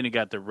Saints, then you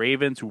got the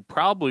Ravens, who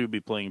probably will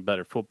be playing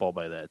better football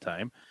by that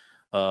time,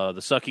 the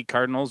sucky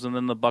Cardinals, and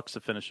then the Bucks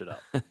to finish it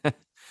up.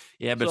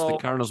 Yeah, but it's the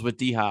Cardinals with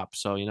D-Hop,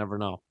 so you never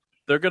know.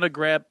 They're going to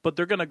grab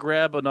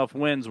enough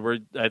wins where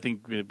I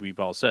think we've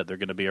all said they're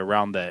going to be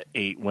around that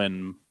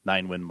 8-win,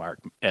 9-win mark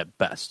at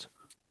best.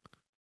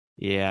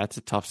 Yeah, it's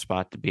a tough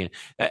spot to be in.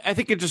 I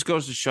think it just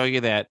goes to show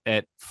you that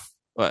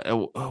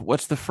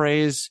what's the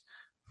phrase?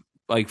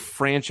 Like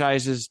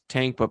franchises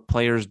tank, but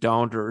players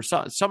don't, or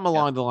something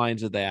along the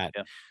lines of that.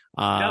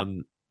 Yeah.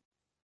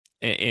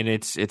 And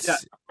it's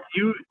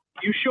you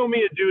show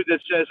me a dude that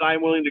says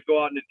I'm willing to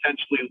go out and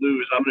intentionally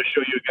lose. I'm going to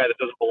show you a guy that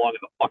doesn't belong in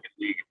the fucking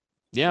league.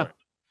 Yeah,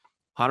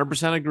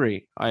 100%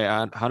 agree.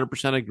 I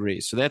 100% agree.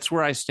 So that's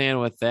where I stand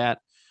with that.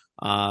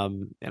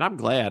 And I'm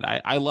glad.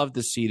 I love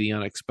to see the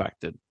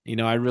unexpected.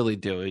 I really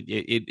do.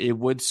 It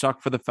would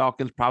suck for the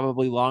Falcons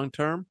probably long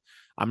term.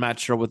 I'm not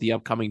sure what the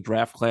upcoming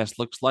draft class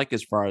looks like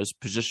as far as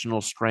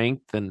positional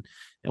strength and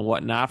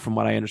whatnot. From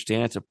what I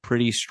understand, it's a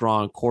pretty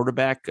strong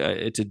quarterback.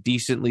 It's a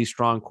decently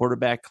strong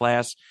quarterback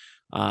class.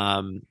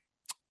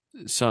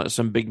 So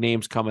some big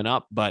names coming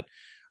up, but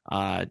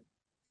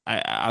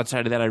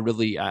outside of that,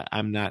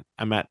 I'm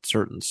not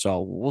certain.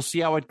 So we'll see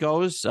how it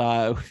goes.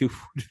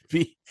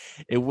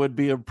 It would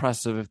be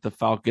impressive if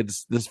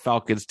this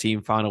Falcons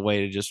team found a way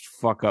to just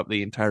fuck up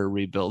the entire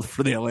rebuild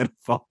for the Atlanta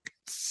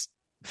Falcons.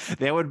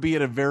 That would be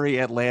a very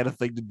Atlanta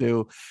thing to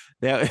do.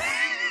 Yeah,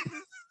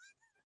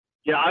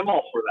 I'm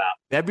all for that.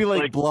 That'd be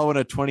like blowing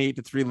a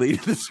 28-3 lead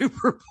in the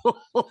Super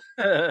Bowl.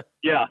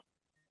 Yeah.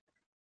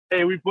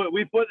 Hey, we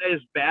put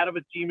as bad of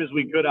a team as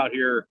we could out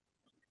here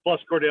plus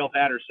Cordell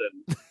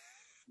Patterson.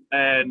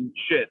 And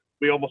shit,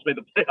 we almost made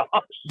the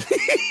playoffs.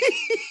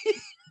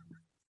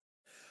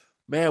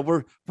 Man,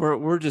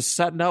 we're just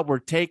setting up. We're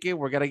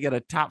gonna get a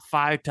top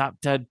 5, top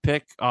 10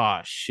 pick. Oh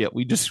shit,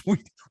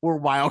 we're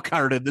wild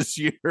carded this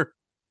year.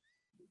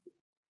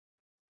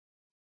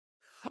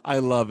 I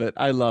love it.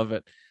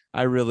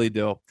 I really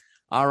do.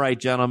 All right,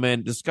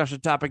 gentlemen. Discussion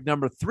topic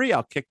number 3.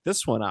 I'll kick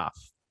this one off.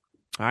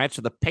 All right,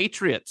 so the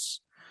Patriots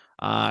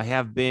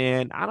have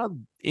been on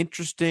an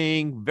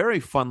interesting, very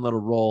fun little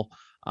roll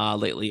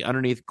lately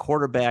underneath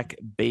quarterback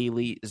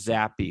Bailey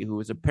Zappe, who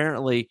was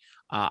apparently,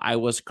 I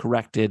was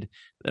corrected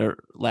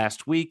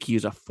last week, he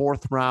was a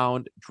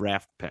 4th-round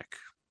draft pick.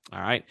 All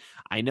right.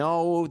 I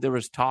know there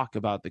was talk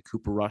about the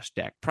Cooper Rush,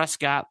 Dak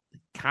Prescott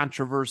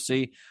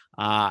controversy.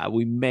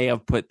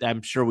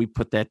 I'm sure we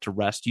put that to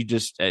rest.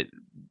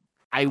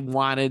 I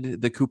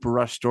wanted the Cooper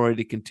Rush story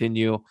to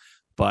continue,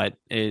 but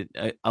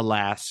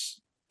alas,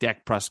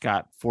 Dak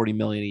Prescott, $40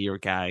 million a year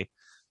guy.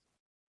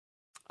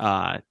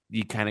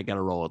 You kind of got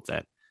to roll with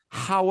that.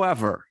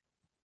 However,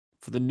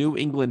 for the New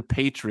England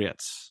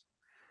Patriots,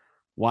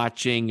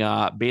 watching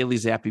Bailey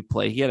Zappe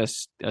play, he had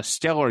a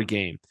stellar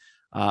game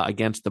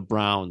against the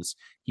Browns.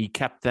 He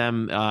kept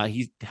them.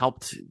 He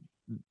helped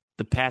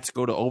the Pats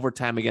go to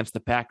overtime against the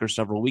Packers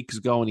several weeks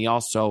ago, and he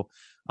also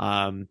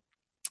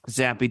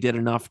Zappe did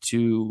enough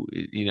to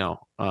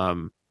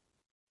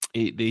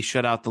they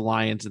shut out the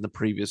Lions in the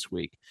previous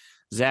week.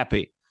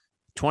 Zappe,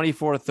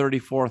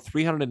 24-34,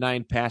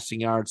 309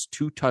 passing yards,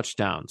 2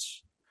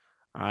 touchdowns.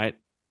 All right.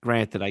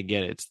 Granted, I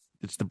get it.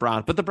 It's the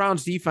Browns, but the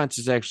Browns defense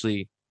is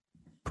actually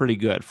pretty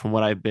good from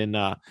what I've been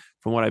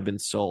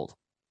sold.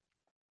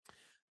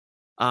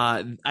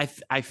 I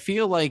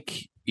feel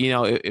like,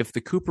 if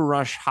the Cooper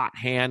Rush hot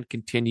hand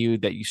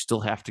continued, that you still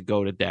have to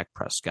go to Dak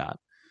Prescott.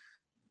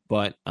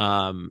 But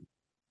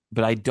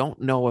I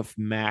don't know if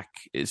Mac,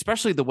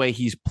 especially the way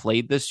he's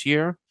played this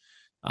year.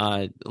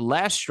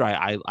 Last year,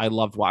 I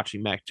loved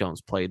watching Mac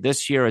Jones play.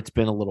 This year, it's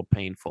been a little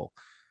painful.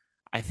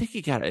 I think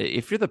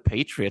if you're the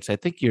Patriots, I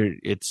think you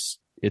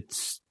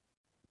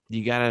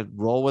got to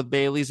roll with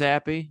Bailey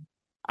Zappe.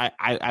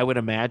 I would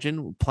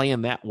imagine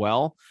playing that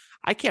well.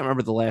 I can't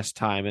remember the last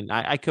time, and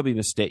I could be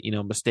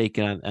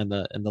mistaken on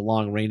the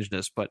long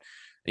rangeness, but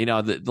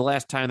the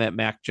last time that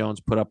Mac Jones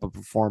put up a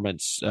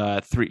performance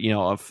of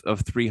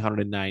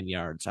 309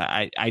 yards,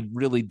 I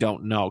really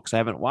don't know, because I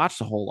haven't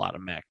watched a whole lot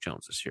of Mac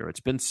Jones this year.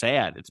 It's been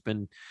sad. It's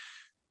been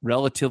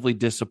relatively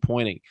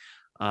disappointing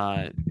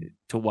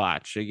to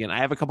watch. Again, I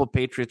have a couple of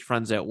Patriots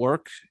friends at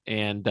work,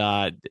 and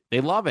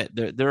they love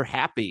it. They're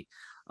happy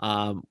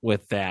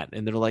with that,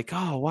 and they're like,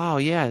 "Oh wow,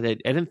 yeah." I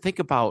didn't think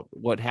about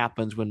what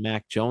happens when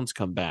Mac Jones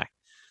come back.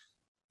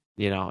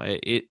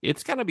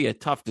 It's going to be a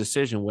tough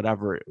decision,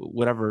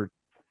 whatever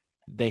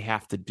they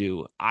have to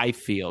do. I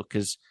feel,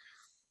 because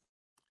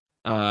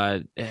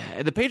the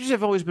Patriots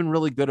have always been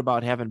really good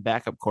about having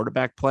backup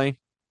quarterback play,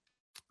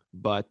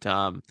 but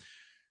that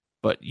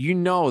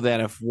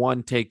if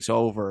one takes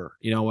over,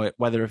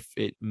 whether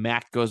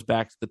Mac goes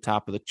back to the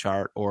top of the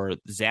chart or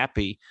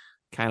Zappe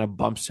kind of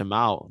bumps him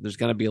out, there's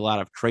going to be a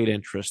lot of trade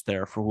interest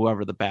there for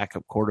whoever the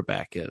backup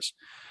quarterback is.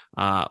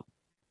 But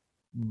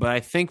I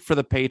think for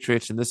the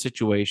Patriots in this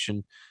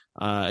situation,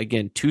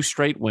 again, 2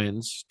 straight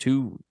wins,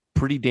 2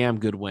 pretty damn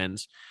good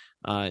wins,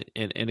 and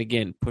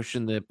again,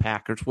 pushing the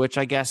Packers, which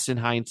I guess in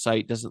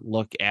hindsight doesn't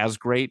look as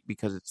great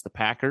because it's the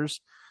Packers,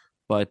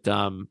 but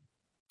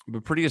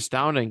pretty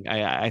astounding.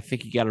 I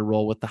think you got to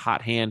roll with the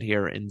hot hand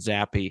here in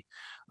Zappe,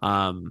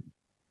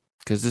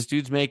 because this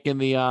dude's making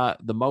the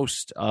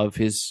most of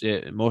his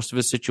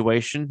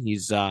situation.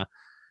 He's I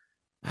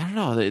don't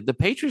know. The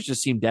Patriots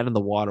just seem dead in the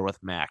water with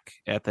Mac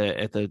at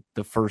the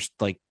first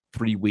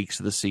 3 weeks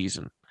of the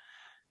season,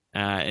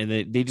 and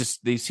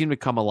they seem to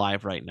come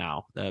alive right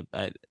now.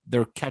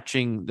 They're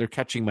catching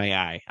my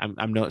eye.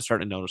 I'm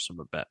starting to notice them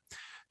a bit.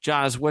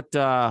 Joz, what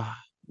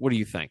do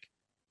you think?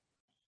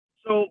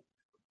 So,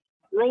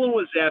 rolling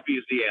with Zappe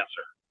is the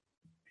answer,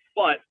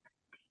 but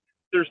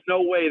there's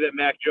no way that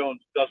Mac Jones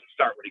doesn't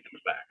start when he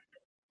comes back,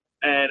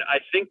 and I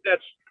think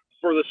that's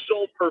for the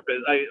sole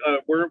purpose.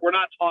 We're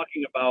not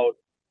talking about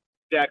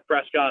Dak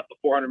Prescott, the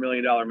 $400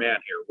 million man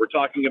here. We're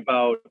talking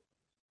about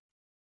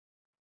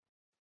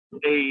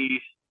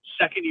a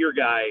second-year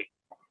guy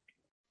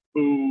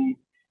who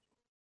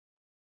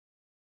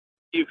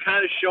you've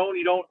kind of shown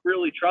you don't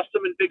really trust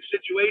him in big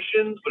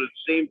situations, but at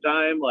the same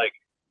time,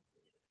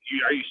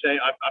 are you saying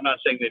 – I'm not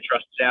saying they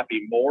trust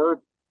Zappe more.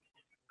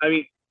 I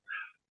mean,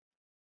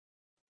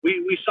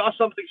 we saw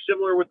something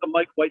similar with the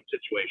Mike White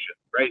situation,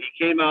 right?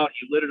 He came out,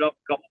 he lit it up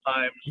a couple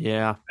times,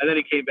 yeah, and then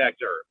he came back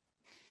to earth.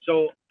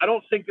 So I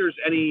don't think there's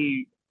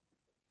any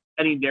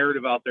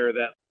narrative out there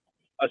that,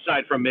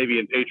 aside from maybe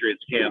in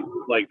Patriots camp,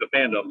 like the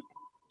fandom,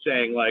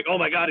 saying oh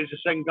my God, he's the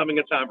second coming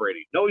of Tom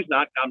Brady. No, he's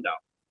not. Calm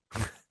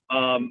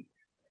down.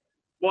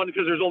 1,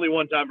 because there's only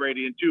one Tom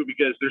Brady, and 2,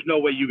 because there's no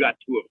way you got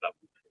 2 of them.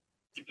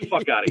 Get the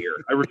fuck out of here.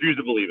 I refuse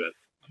to believe it.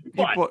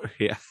 But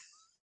yeah,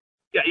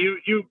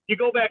 you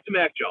go back to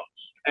Mac Jones,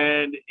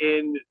 and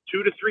in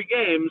 2 to 3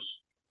 games,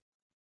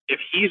 if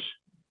he's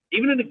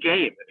even in a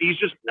game, if he's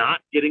just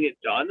not getting it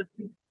done,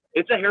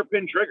 it's a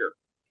hairpin trigger.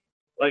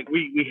 Like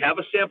we have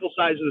a sample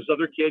size of this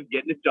other kid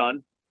getting it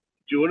done,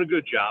 doing a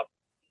good job,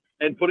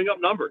 and putting up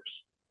numbers.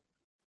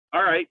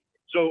 All right,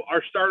 so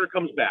our starter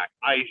comes back.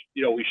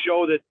 We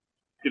show that,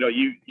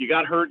 you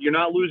got hurt. You're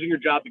not losing your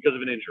job because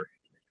of an injury.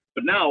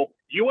 But now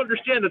you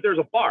understand that there's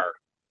a bar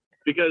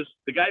because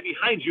the guy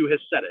behind you has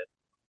set it.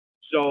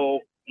 So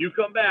you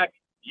come back,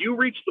 you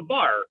reach the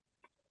bar,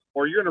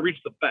 or you're going to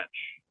reach the bench.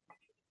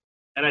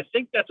 And I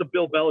think that's a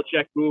Bill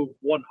Belichick move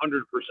 100%.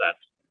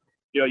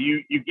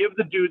 You give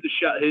the dude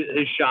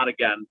his shot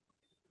again.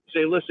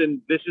 Say,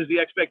 listen, this is the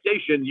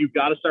expectation. You've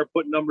got to start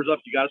putting numbers up.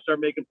 You got to start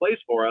making plays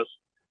for us,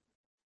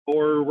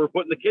 or we're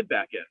putting the kid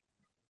back in.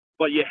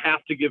 But you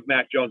have to give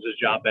Mac Jones his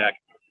job back,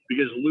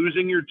 because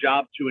losing your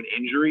job to an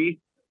injury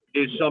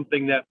is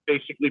something that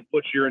basically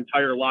puts your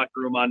entire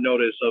locker room on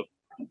notice of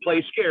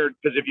play scared,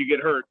 because if you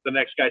get hurt, the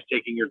next guy's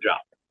taking your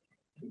job.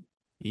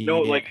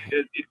 Yeah.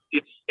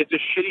 It's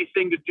a shitty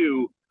thing to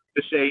do,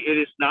 to say it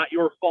is not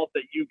your fault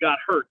that you got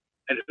hurt.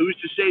 And who's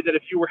to say that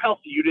if you were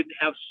healthy, you didn't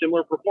have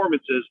similar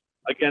performances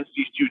against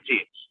these two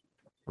teams?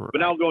 Right. But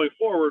now going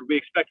forward, we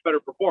expect better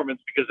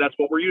performance because that's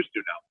what we're used to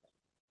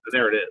now. And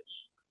there it is.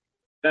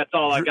 That's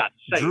all I got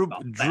to say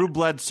about that. Drew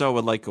Bledsoe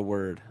would like a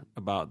word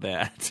about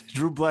that.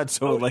 Drew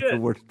Bledsoe would like a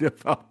word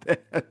about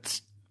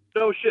that.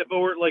 No shit, but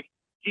we're like,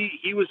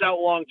 he was out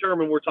long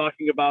term, and we're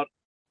talking about,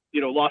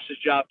 lost his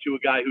job to a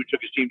guy who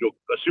took his team to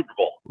a Super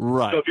Bowl.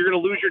 Right. So if you're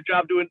going to lose your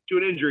job to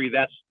an injury,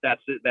 that's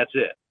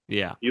it.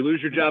 Yeah. You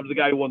lose your job to the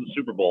guy who won the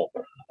Super Bowl.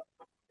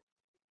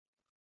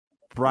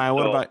 Brian,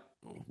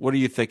 what are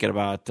you thinking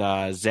about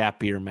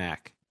Zappe or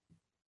Mac?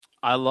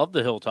 I love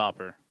the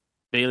Hilltopper.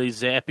 Bailey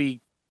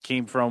Zappe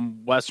came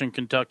from Western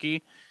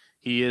Kentucky.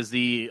 He is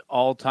the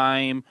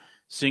all-time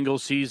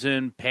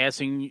single-season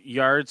passing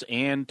yards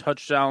and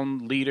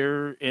touchdown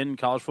leader in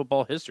college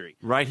football history.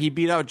 Right, he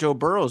beat out Joe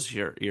Burrow's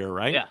year,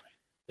 right?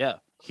 Yeah.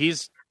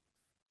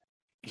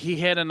 He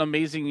had an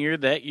amazing year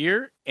that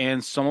year,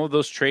 and some of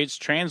those traits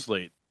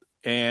translate.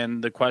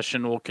 And the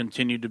question will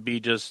continue to be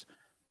just,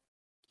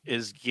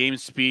 is game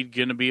speed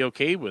going to be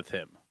okay with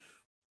him?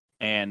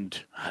 And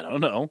I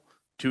don't know.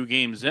 2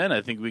 games in,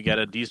 I think we got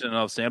a decent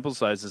enough sample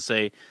size to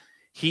say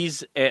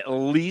he's at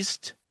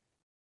least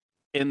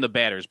in the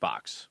batter's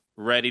box,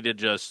 ready to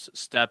just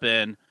step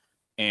in.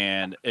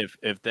 And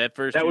if that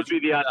first... That would be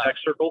the odd-deck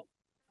circle?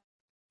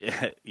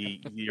 Yeah,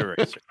 you're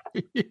right, sir.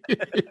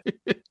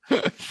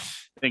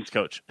 Thanks,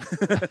 Coach.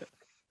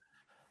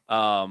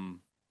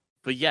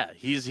 But yeah,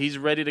 he's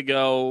ready to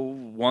go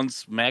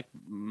once Mac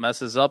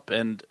messes up,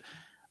 and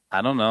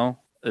I don't know.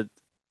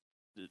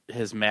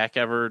 Has Mac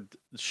ever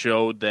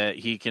showed that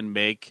he can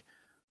make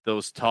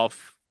those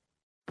tough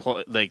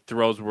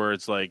throws where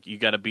it's like you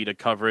got to beat a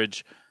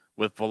coverage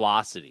with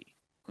velocity?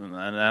 And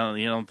I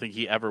don't think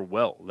he ever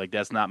will. Like,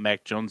 that's not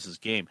Mac Jones's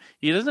game.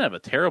 He doesn't have a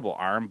terrible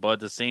arm, but at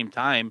the same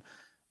time,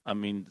 I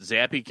mean,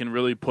 Zappe can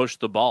really push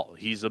the ball.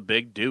 He's a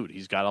big dude.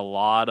 He's got a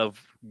lot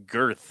of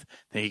girth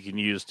that he can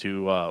use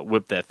to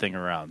whip that thing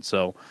around.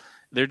 So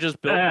they're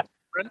just built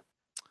different.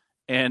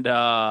 And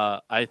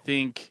I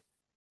think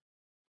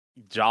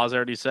Joz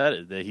already said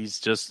it, that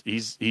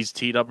he's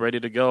teed up ready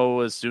to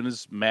go as soon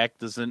as Mac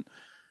doesn't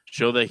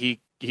show that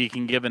he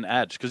can give an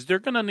edge, because they're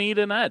going to need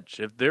an edge.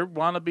 If they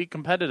want to be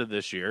competitive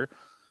this year,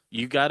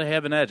 you got to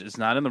have an edge. It's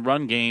not in the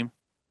run game.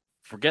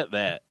 Forget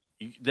that.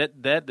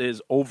 That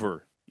is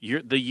over.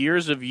 The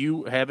years of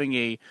you having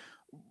a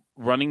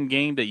running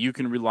game that you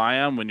can rely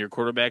on when your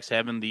quarterback's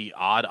having the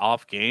odd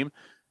off game,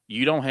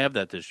 you don't have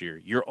that this year.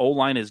 Your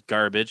O-line is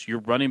garbage. Your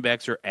running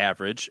backs are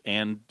average,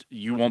 and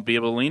you won't be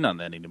able to lean on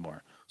that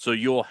anymore. So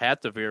you'll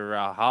have to figure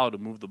out how to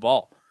move the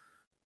ball.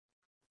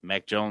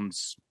 Mac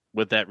Jones,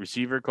 with that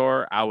receiver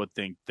core, I would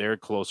think they're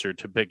closer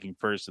to picking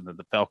first than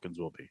the Falcons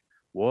will be.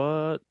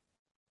 What?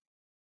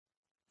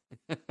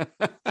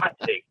 Hot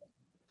take.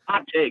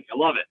 I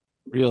love it.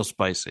 Real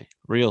spicy.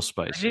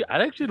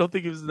 I actually don't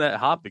think it was that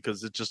hot,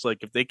 because it's just like,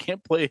 if they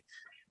can't play,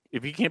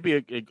 if he can't be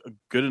a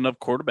good enough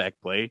quarterback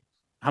play,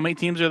 how many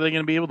teams are they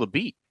going to be able to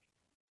beat?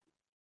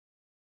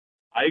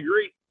 I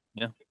agree.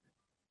 Yeah.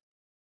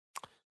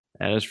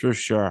 That is for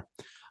sure.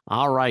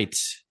 All right.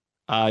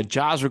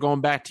 Joz, we're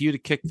going back to you to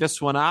kick this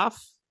one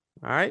off.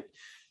 All right.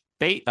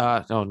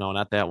 No,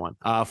 not that one.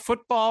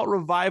 Football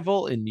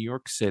revival in New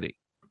York City.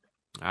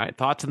 All right.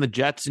 Thoughts on the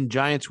Jets and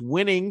Giants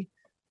winning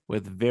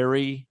with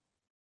very,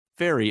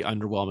 very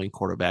underwhelming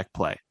quarterback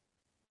play?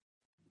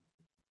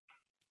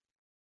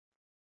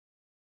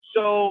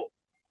 So,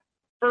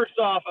 first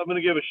off, I'm going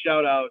to give a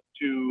shout out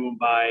to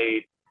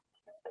my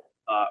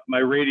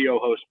radio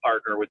host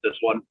partner with this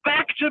one.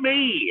 Back to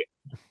me.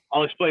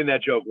 I'll explain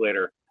that joke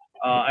later.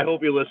 I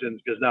hope he listens,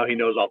 because now he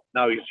knows.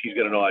 Now he's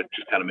going to know I'm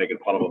just kind of making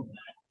fun of him.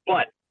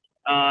 But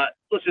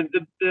listen,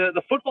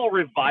 the football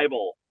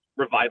revival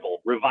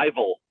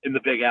in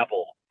the Big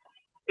Apple.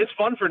 It's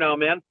fun for now,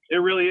 man. It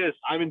really is.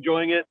 I'm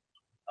enjoying it.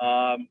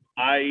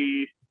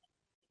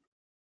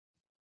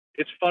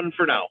 It's fun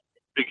for now,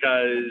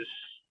 because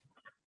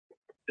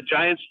the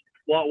Giants'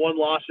 one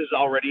loss is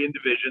already in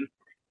division.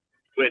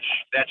 which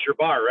that's your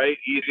bar, right?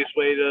 Easiest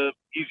way to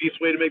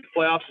make the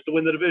playoffs is to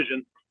win the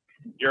division.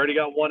 You already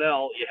got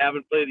 1L. You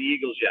haven't played the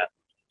Eagles yet.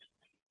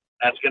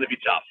 That's going to be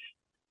tough.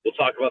 We'll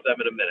talk about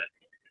them in a minute.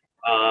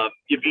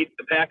 You beat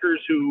the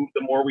Packers, who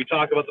the more we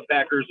talk about the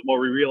Packers, the more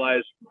we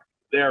realize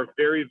they are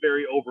very,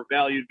 very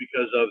overvalued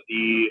because of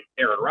the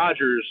Aaron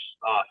Rodgers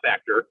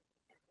factor.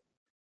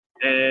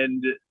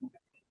 And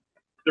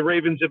the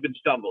Ravens have been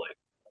stumbling.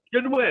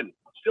 Good win.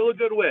 Still a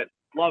good win.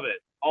 Love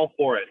it. All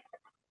for it.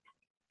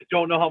 I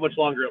don't know how much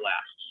longer it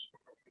lasts.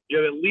 You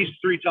have at least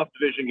 3 tough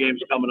division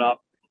games coming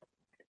up.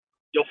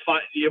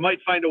 You might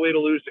find a way to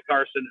lose to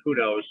Carson. Who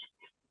knows?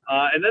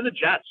 And then the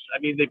Jets. I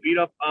mean, they beat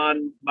up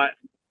on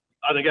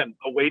again,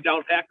 a way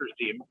down Packers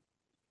team.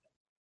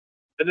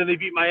 And then they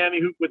beat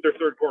Miami with their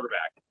third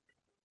quarterback.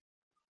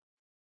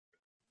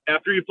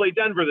 After you play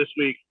Denver this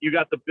week, you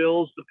got the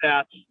Bills, the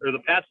Pats,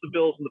 the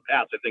Bills, and the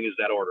Pats, I think is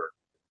that order.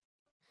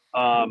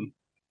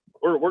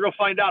 We're going to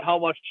find out how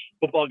much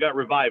football got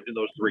revived in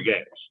those 3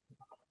 games.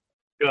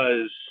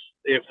 Because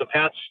if the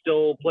Pats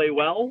still play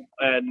well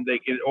and they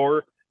can,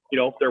 or,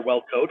 if they're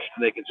well coached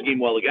and they can scheme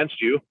well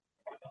against you,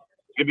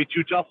 it's going to be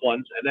 2 tough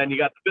ones. And then you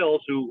got the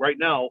Bills, who right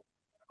now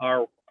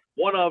are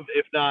one of,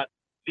 if not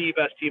the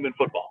best team in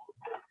football.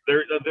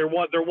 They're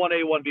 1A,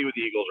 1B with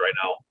the Eagles right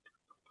now.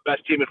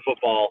 Best team in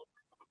football.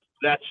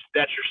 That's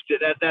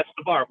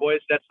the bar,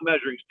 boys. That's the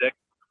measuring stick.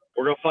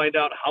 We're going to find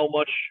out how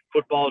much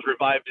football is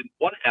revived in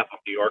one half of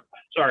New York.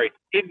 Sorry,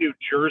 in New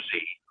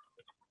Jersey.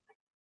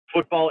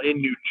 Football in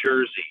New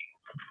Jersey.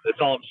 That's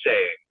all I'm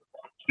saying.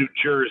 It's New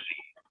Jersey.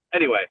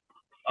 Anyway,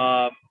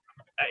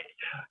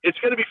 it's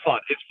going to be fun.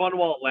 It's fun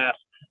while it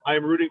lasts. I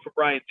am rooting for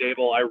Brian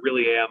Dable. I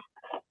really am.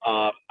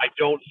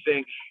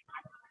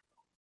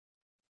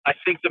 I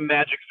think the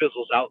magic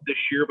fizzles out this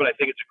year, but I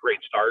think it's a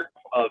great start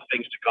of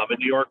things to come in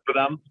New York for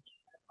them.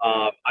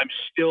 I'm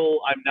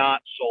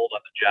not sold on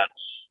the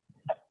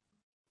Jets,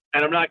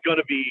 and I'm not going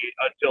to be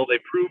until they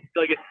prove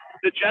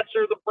the Jets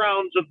are the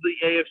Browns of the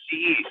AFC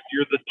East.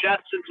 You're the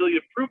Jets until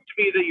you prove to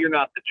me that you're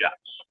not the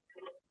Jets,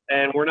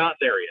 and we're not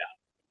there yet.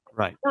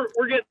 Right.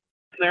 We're getting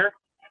there,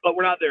 but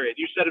we're not there yet.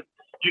 You said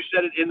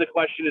it in the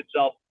question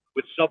itself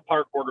with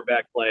subpar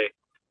quarterback play.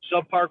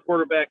 Subpar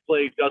quarterback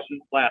play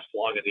doesn't last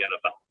long in the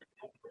NFL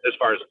as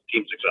far as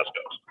team success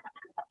goes.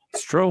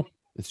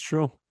 It's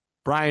true.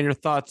 Brian, your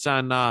thoughts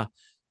on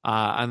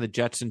the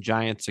Jets and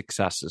Giants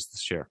successes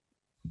this year?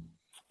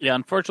 Yeah,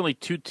 unfortunately,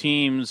 2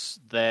 teams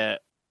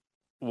that,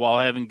 while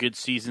having good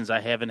seasons, I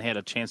haven't had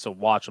a chance to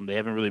watch them. They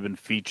haven't really been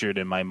featured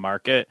in my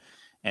market,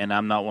 and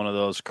I'm not one of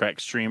those crack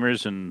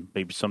streamers, and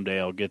maybe someday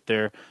I'll get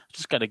there.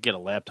 Just got to get a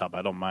laptop.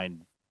 I don't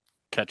mind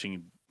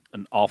catching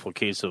an awful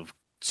case of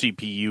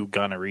CPU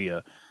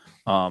gonorrhea.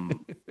 I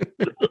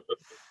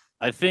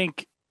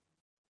think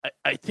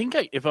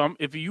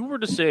if you were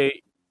to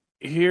say,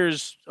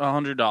 here's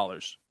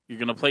 $100, you're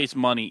going to place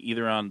money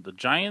either on the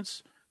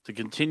Giants to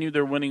continue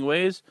their winning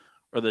ways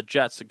or the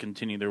Jets to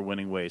continue their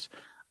winning ways,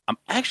 I'm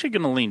actually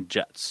going to lean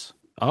Jets.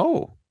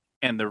 Oh.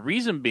 And the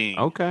reason being,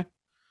 okay,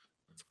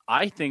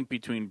 I think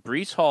between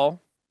Breece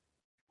Hall,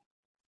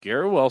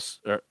 Garrett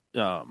Wilson,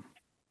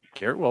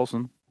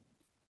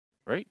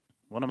 right?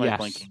 What am I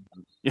blanking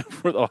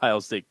for the Ohio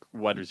State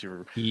wide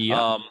receiver?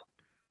 Yeah.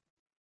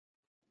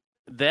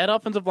 That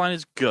offensive line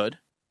is good.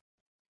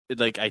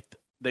 They kept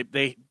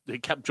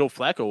Joe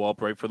Flacco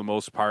upright for the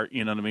most part,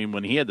 you know what I mean,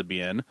 when he had to be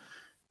in.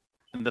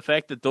 And the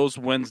fact that those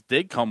wins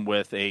did come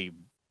with a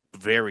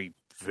very,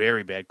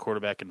 very bad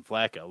quarterback in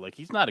Flacco. Like,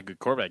 he's not a good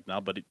quarterback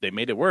now, but they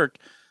made it work.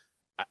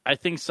 I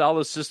think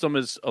Saleh's system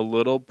is a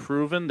little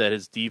proven that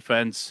his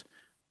defense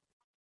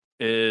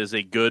is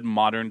a good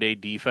modern-day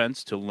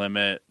defense to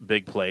limit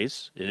big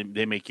plays.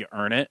 They make you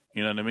earn it,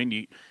 you know what I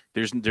mean?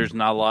 There's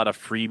not a lot of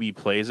freebie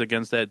plays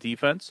against that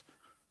defense.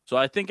 So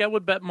I think I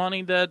would bet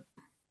money that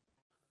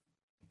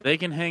they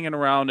can hang it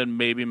around and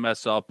maybe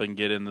mess up and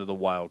get into the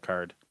wild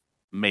card.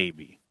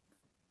 Maybe.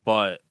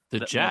 But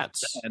the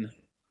Jets.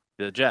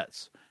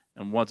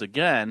 And once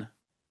again,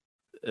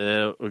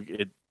 the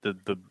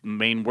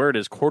main word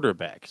is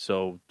quarterback.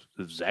 So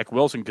Zach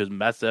Wilson could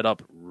mess that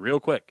up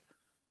real quick.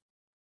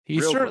 He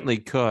certainly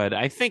could.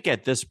 I think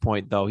at this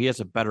point, though, he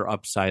has a better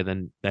upside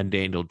than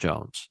Daniel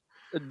Jones.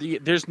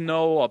 There's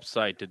no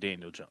upside to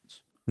Daniel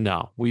Jones.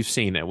 No, we've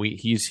seen it.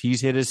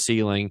 He's hit his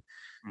ceiling.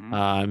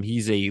 Mm-hmm.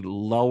 He's a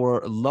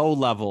low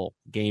level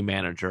game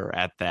manager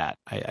at that.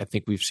 I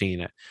think we've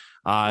seen it.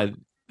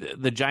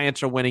 The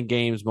Giants are winning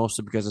games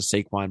mostly because of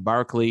Saquon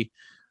Barkley,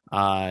 who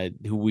I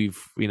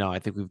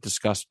think we've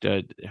discussed.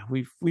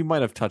 We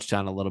might have touched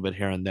on a little bit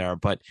here and there,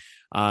 but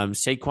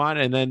Saquon,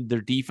 and then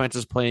their defense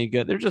is playing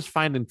good. They're just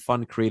finding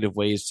fun, creative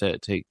ways to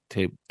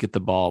get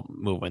the ball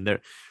moving. They're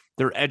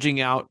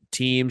edging out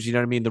teams. You know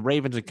what I mean? The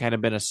Ravens have kind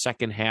of been a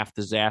second half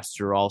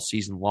disaster all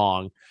season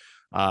long.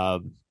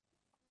 The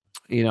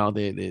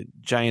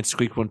Giants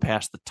squeaked one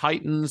past the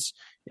Titans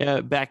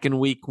back in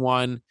week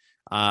 1.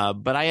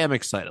 But I am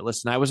excited.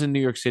 Listen, I was in New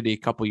York City a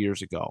couple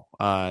years ago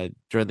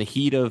during the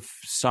heat of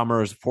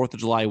summer, 4th of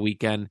July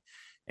weekend,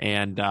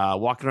 and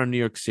walking around New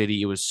York City,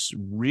 it was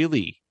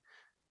really,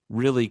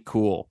 really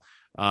cool.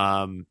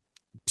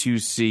 to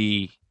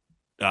see,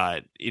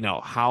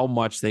 how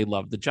much they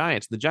love the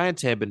Giants. The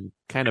Giants have been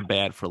kind of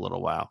bad for a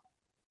little while.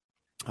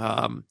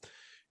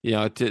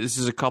 This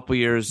is a couple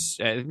years.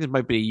 I think it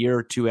might be a year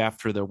or two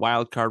after their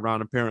wild card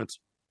round appearance,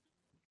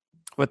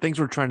 but things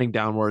were trending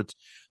downwards.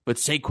 But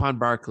Saquon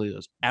Barkley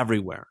was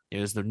everywhere. It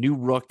was the new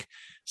rook.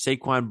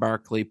 Saquon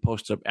Barkley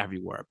posted up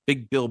everywhere.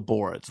 Big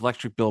billboards,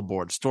 electric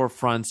billboards,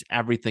 storefronts,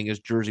 everything. His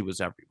jersey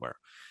was everywhere.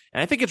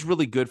 And I think it's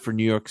really good for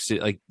New York City.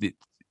 Like,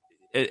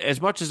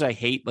 as much as I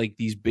hate like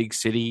these big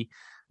city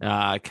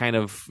kind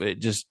of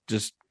just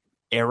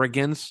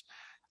arrogance,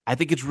 I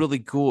think it's really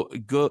cool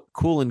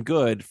and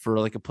good for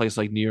like a place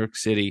like New York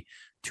City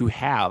to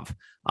have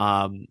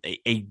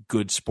a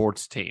good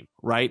sports team,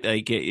 right?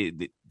 Like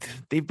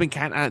they've been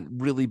kind of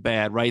really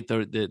bad, right?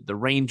 The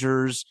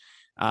Rangers.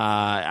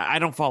 I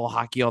don't follow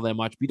hockey all that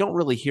much, but you don't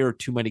really hear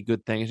too many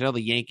good things. I know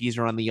the Yankees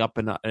are on the up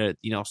and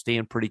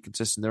staying pretty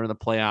consistent. They're in the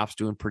playoffs,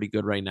 doing pretty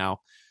good right now.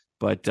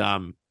 But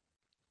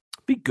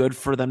be good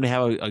for them to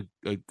have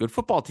a good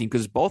football team,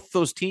 because both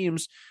those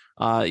teams,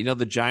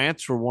 the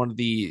Giants were one of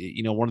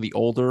the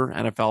older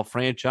NFL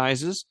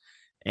franchises,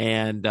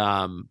 and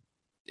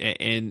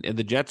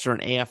the Jets are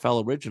an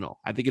AFL original.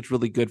 I think it's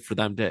really good for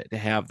them to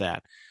have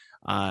that.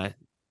 I'm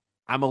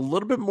a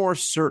little bit more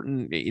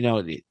certain,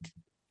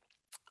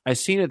 I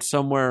seen it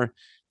somewhere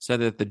said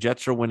that the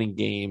Jets are winning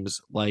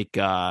games like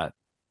the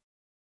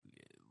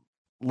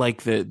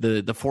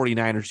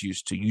 49ers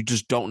used to. You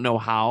just don't know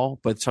how,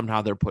 but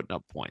somehow they're putting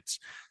up points.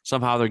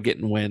 Somehow they're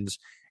getting wins,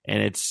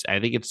 and I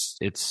think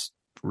it's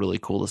really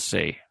cool to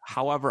see.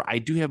 However, I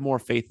do have more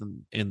faith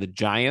in the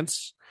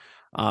Giants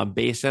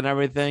based on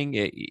everything.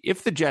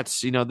 If the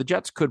Jets, the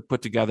Jets could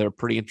put together a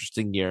pretty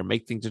interesting year,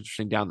 make things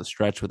interesting down the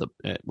stretch with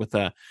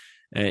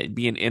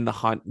being in the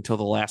hunt until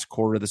the last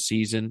quarter of the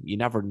season. You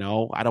never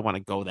know. I don't want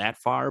to go that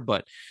far,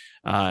 but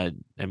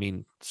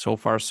so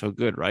far so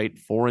good, right?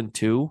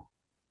 4-2.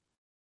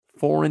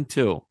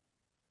 4-2.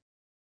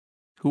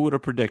 Who would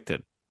have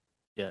predicted?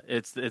 Yeah,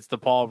 it's the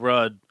Paul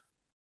Rudd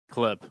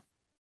clip.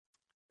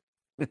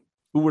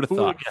 Who would have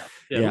thought?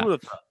 Yeah. Who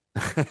would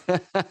have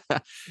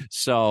thought?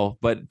 So,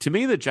 but to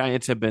me, the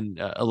Giants have been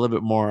a little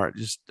bit more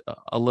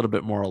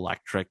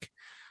electric,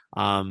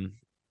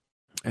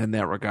 in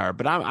that regard.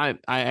 But I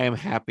am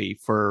happy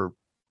for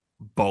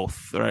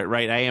both.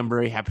 Right. I am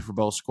very happy for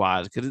both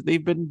squads because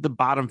they've been the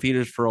bottom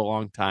feeders for a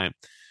long time.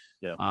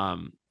 Yeah.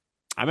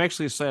 I'm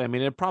actually excited. I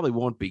mean, it probably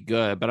won't be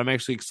good, but I'm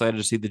actually excited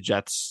to see the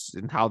Jets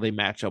and how they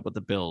match up with the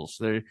Bills.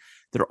 They're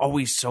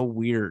always so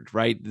weird,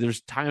 right?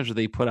 There's times where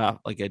they put out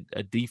like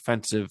a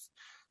defensive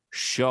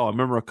show. I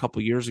remember a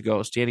couple years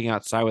ago standing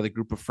outside with a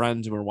group of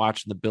friends and we were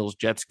watching the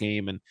Bills-Jets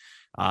game, and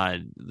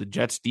the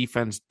Jets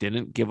defense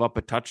didn't give up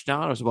a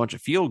touchdown. It was a bunch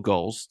of field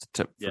goals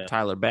for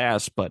Tyler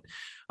Bass, but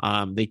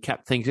they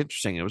kept things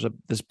interesting. It was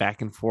this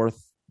back and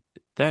forth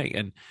thing.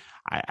 And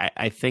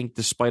I think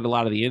despite a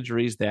lot of the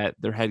injuries that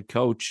their head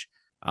coach,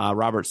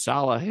 Robert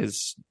Saleh,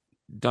 has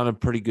done a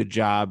pretty good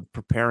job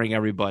preparing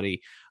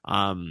everybody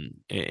and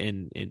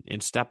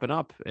stepping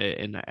up,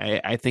 and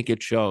I think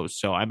it shows.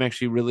 So I'm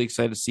actually really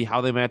excited to see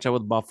how they match up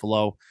with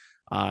Buffalo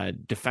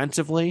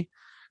defensively.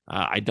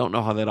 I don't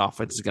know how that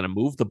offense is going to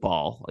move the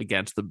ball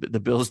against the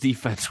Bills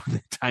defense when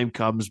the time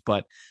comes,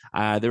 but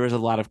there is a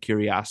lot of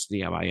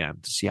curiosity on my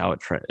end to see how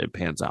it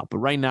pans out. But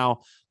right now, a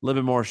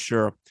little bit more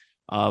sure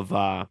of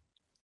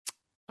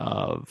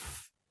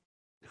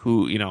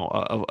who,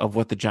 of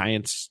what the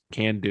Giants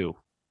can do.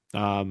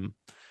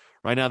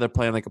 Right now they're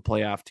playing like a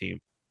playoff team,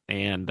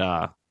 and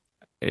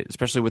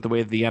especially with the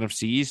way the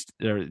NFC East,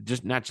 or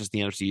not just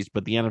the NFC East,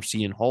 but the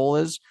NFC in whole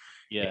is.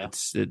 Yeah,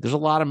 there's a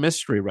lot of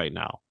mystery right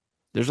now.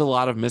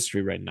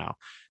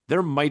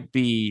 There might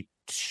be,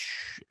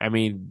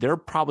 they're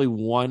probably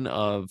one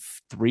of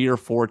 3 or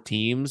 4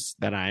 teams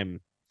that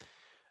I'm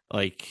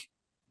like,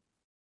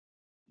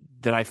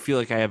 that I feel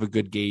like I have a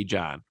good gauge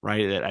on,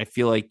 right? That I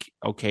feel like,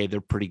 okay,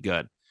 they're pretty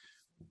good.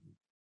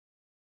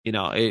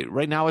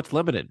 Right now it's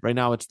limited. Right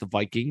now it's the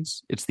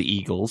Vikings, it's the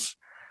Eagles,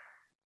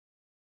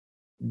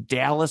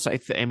 Dallas.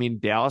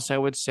 Dallas, I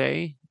would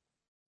say,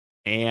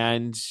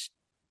 and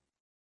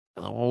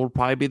it will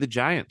probably be the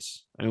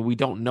Giants. We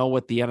don't know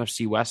what the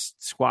NFC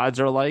West squads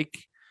are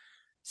like.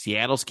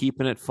 Seattle's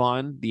keeping it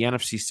fun. The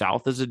NFC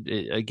South is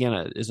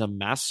a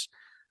mess.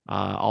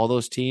 All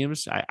those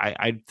teams,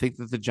 I think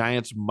that the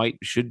Giants might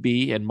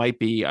be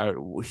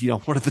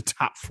one of the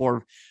top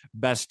 4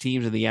 best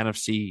teams in the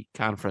NFC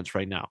conference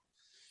right now.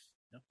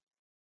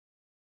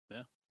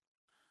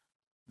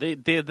 They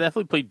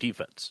definitely play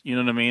defense. You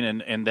know what I mean?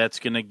 And that's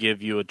going to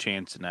give you a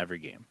chance in every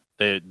game.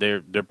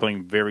 They're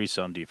playing very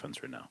sound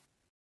defense right now.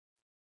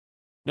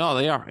 No,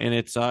 they are, and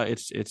it's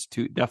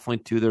definitely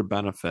to their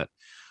benefit.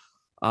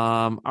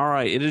 All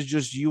right, it is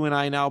just you and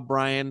I now,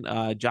 Brian.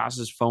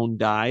 Josh's phone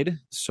died,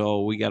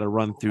 so we got to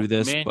run through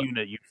this.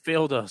 Unit, you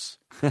failed us.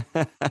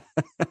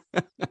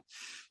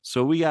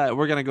 So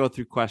we're gonna go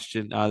through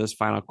this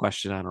final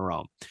question on our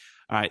own.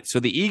 All right, so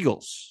the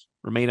Eagles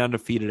remain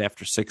undefeated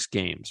after 6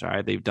 games. All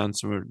right, they've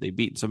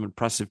beaten some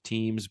impressive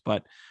teams,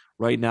 but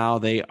right now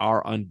they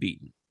are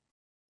unbeaten.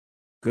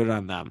 Good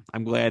on them.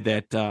 I'm glad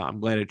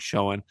it's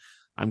showing.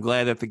 I'm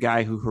glad that the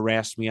guy who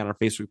harassed me on our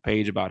Facebook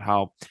page about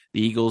how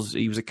the Eagles,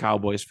 he was a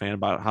Cowboys fan,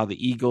 about how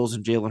the Eagles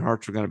and Jalen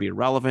Hurts were going to be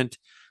irrelevant.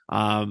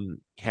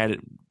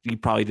 He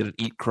probably didn't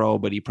eat crow,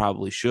 but he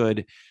probably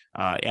should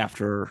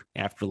after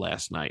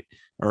last night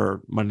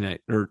or Monday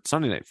night or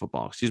Sunday night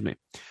football. Excuse me.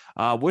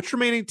 Which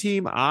remaining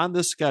team on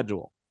the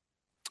schedule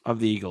of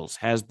the Eagles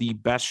has the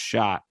best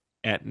shot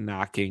at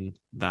knocking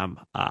them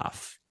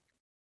off?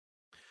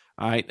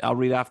 All right, I'll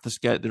read off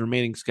the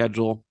remaining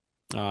schedule.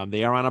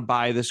 They are on a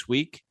bye this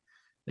week.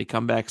 They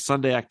come back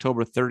Sunday,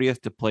 October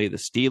 30th to play the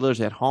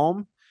Steelers at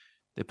home.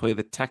 They play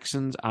the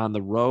Texans on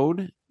the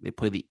road. They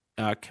play the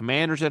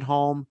Commanders at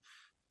home,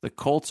 the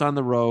Colts on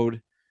the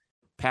road,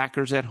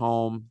 Packers at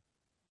home,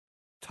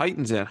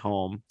 Titans at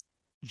home,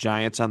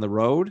 Giants on the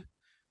road,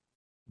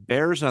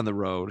 Bears on the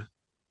road,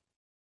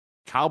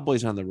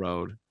 Cowboys on the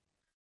road,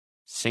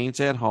 Saints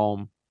at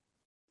home,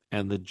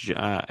 and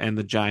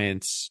the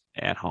Giants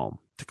at home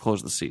to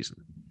close the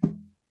season.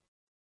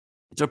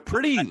 It's a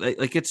pretty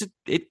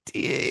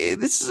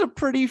this is a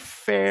pretty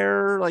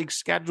fair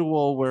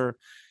schedule where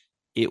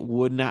it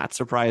would not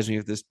surprise me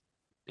if this.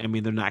 I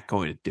mean, they're not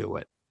going to do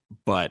it,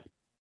 but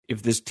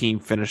if this team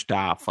finished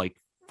off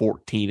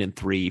 14-3,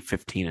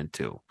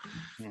 15-2,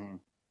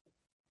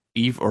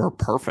 or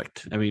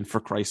perfect. I mean, for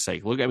Christ's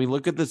sake,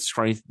 look at the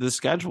strength of the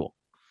schedule.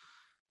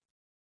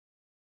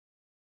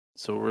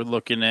 So we're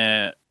looking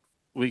at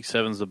week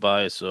 7's the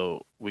bye,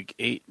 so week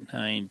 8,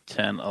 9,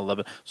 10,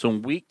 11. So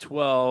in week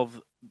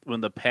 12,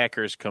 when the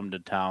Packers come to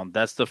town,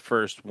 that's the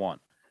first one.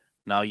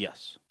 Now,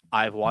 yes,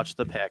 I've watched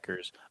the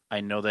Packers. I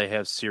know they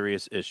have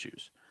serious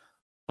issues.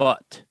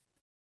 But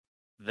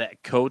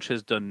that coach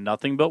has done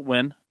nothing but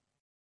win.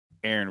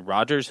 Aaron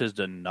Rodgers has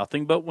done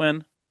nothing but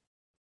win.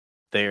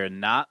 They are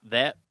not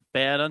that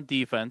bad on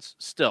defense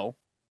still.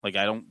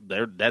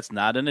 That's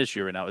not an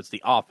issue right now. It's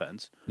the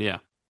offense. Yeah.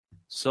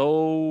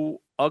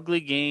 So, ugly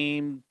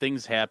game,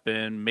 things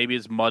happen. Maybe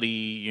it's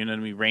muddy,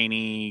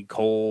 rainy,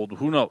 cold.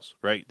 Who knows,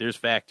 right? There's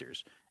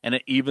factors. And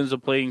it evens the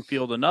playing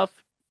field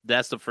enough.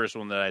 That's the first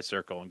one that I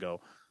circle and go,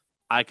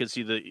 I could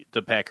see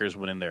the Packers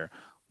winning there.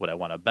 Would I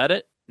want to bet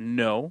it?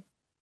 No.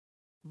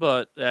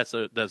 But that's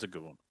a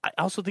good one. I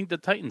also think the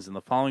Titans in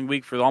the following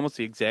week for almost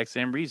the exact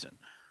same reason,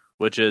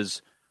 which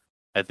is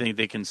I think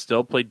they can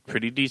still play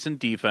pretty decent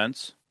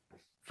defense.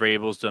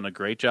 Vrabel's done a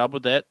great job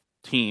with that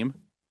team.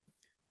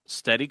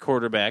 Steady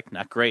quarterback,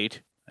 not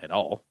great at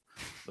all,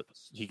 but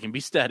he can be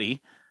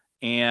steady.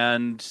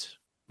 And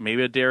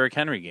maybe a Derrick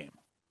Henry game.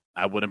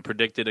 I wouldn't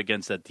predict it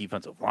against that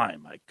defensive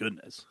line. My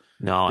goodness.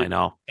 No, I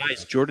know.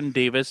 Guys, Jordan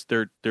Davis,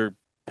 their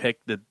pick,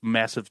 the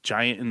massive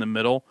giant in the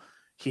middle,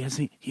 he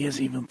hasn't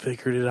even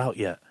figured it out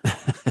yet.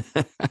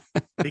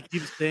 They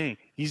keep saying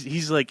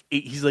he's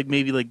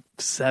maybe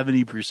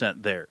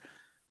 70% there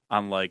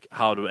on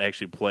how to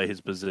actually play his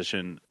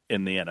position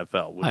in the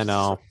NFL. Which I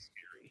know. Is so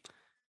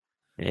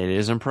scary. It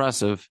is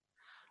impressive.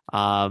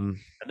 And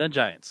then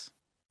Giants.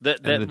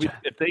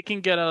 If they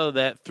can get out of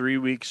that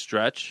 3-week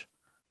stretch,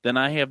 then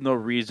I have no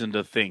reason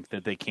to think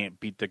that they can't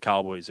beat the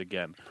Cowboys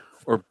again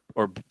or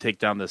take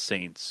down the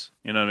Saints.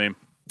 You know what I mean?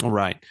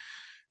 Right.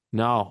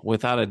 No,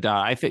 without a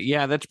doubt. I think,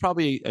 that's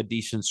probably a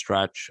decent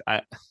stretch.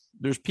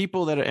 There's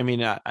people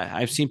that,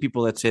 I've seen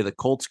people that say the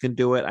Colts can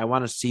do it. I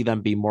want to see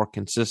them be more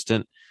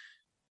consistent.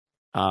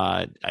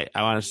 I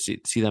want to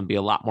see them be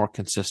a lot more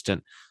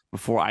consistent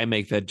before I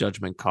make that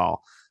judgment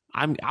call.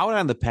 I'm out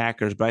on the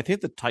Packers, but I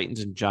think the Titans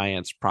and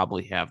Giants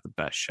probably have the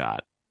best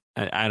shot.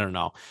 I don't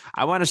know.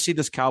 I want to see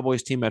this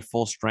Cowboys team at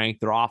full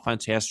strength. Their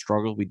offense has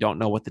struggled. We don't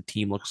know what the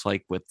team looks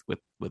like with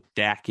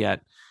Dak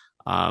yet.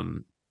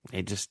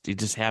 You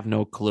just have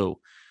no clue.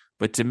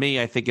 But to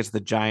me, I think it's the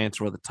Giants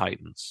or the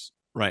Titans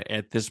right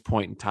at this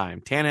point in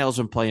time. Tannehill's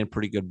been playing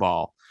pretty good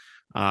ball.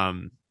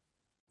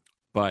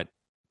 But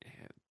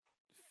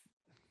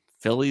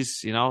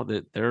Phillies,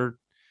 they're,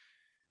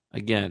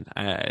 again,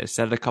 I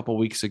said it a couple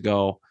weeks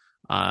ago.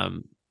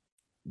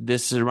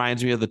 This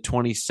reminds me of the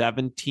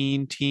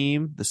 2017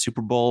 team, the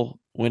Super Bowl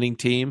winning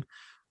team,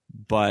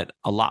 but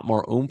a lot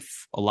more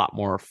oomph, a lot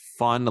more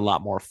fun, a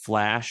lot more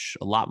flash,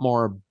 a lot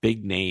more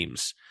big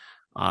names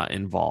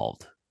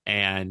involved.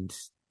 And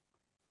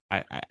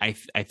I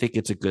think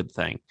it's a good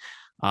thing.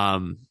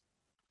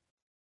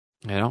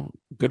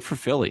 Good for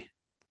Philly,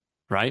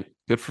 right?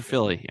 Good for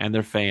Philly and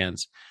their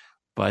fans.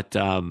 But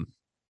right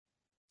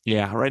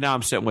now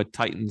I'm sitting with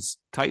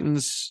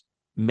Titans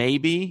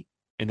maybe,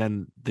 and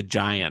then the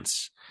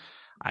Giants.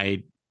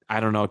 I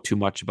don't know too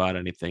much about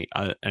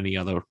any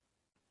other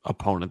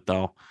opponent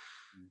though.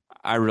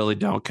 I really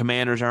don't.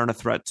 Commanders aren't a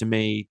threat to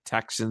me.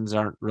 Texans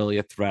aren't really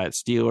a threat.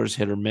 Steelers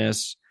hit or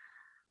miss.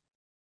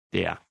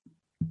 Yeah,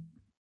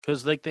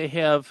 because they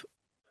have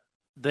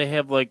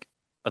a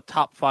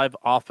top 5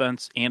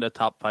 offense and a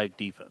top 5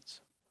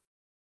 defense.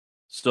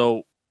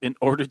 So in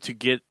order to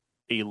get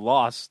a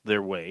loss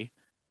their way,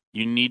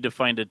 you need to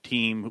find a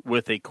team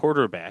with a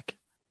quarterback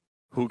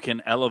who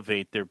can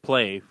elevate their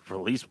play for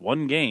at least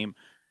one game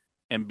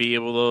and be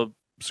able to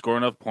score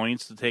enough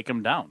points to take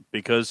them down.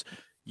 Because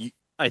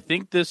I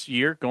think this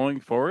year going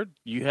forward,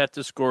 you have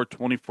to score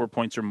 24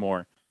 points or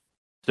more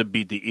to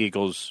beat the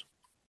Eagles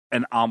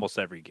in almost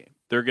every game.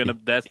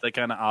 That's the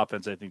kind of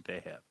offense I think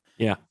they have.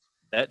 Yeah.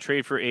 That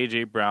trade for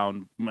A.J.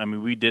 Brown, I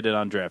mean, we did it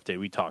on draft day.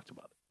 We talked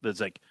about it.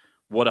 It's like,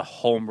 what a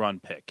home run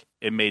pick.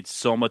 It made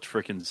so much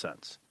freaking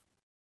sense.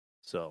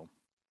 So,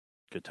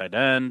 good tight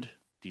end,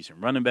 decent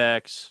running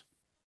backs.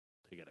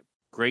 They got a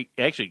great,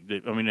 actually,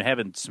 I mean,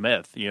 having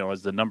Smith,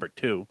 as the number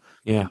 2,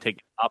 and take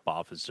the top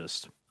off is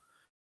just,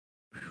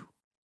 whew.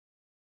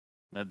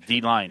 That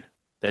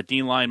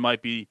D-line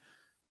might be,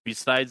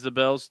 besides the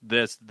Bills,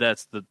 that's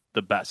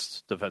the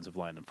best defensive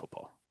line in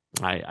football.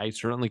 I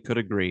certainly could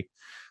agree.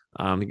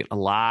 Getting a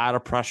lot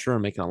of pressure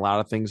and making a lot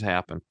of things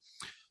happen.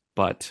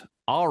 But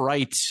all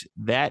right,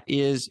 that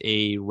is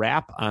a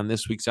wrap on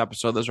this week's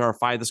episode. Those are our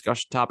 5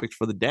 discussion topics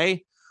for the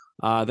day.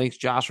 Thanks,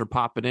 Josh, for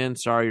popping in.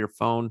 Sorry your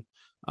phone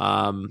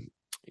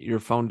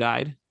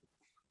died.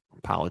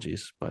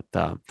 Apologies, but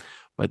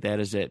that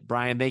is it.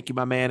 Brian, thank you,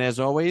 my man, as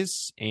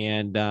always.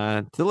 And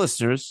to the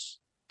listeners,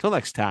 till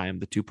next time,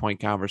 the 2 Point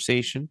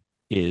Conversation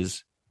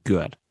is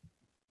good.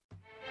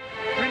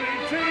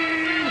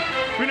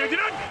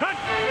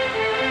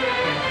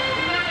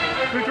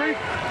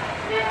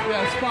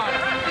 Yeah, spot.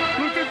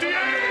 Look at the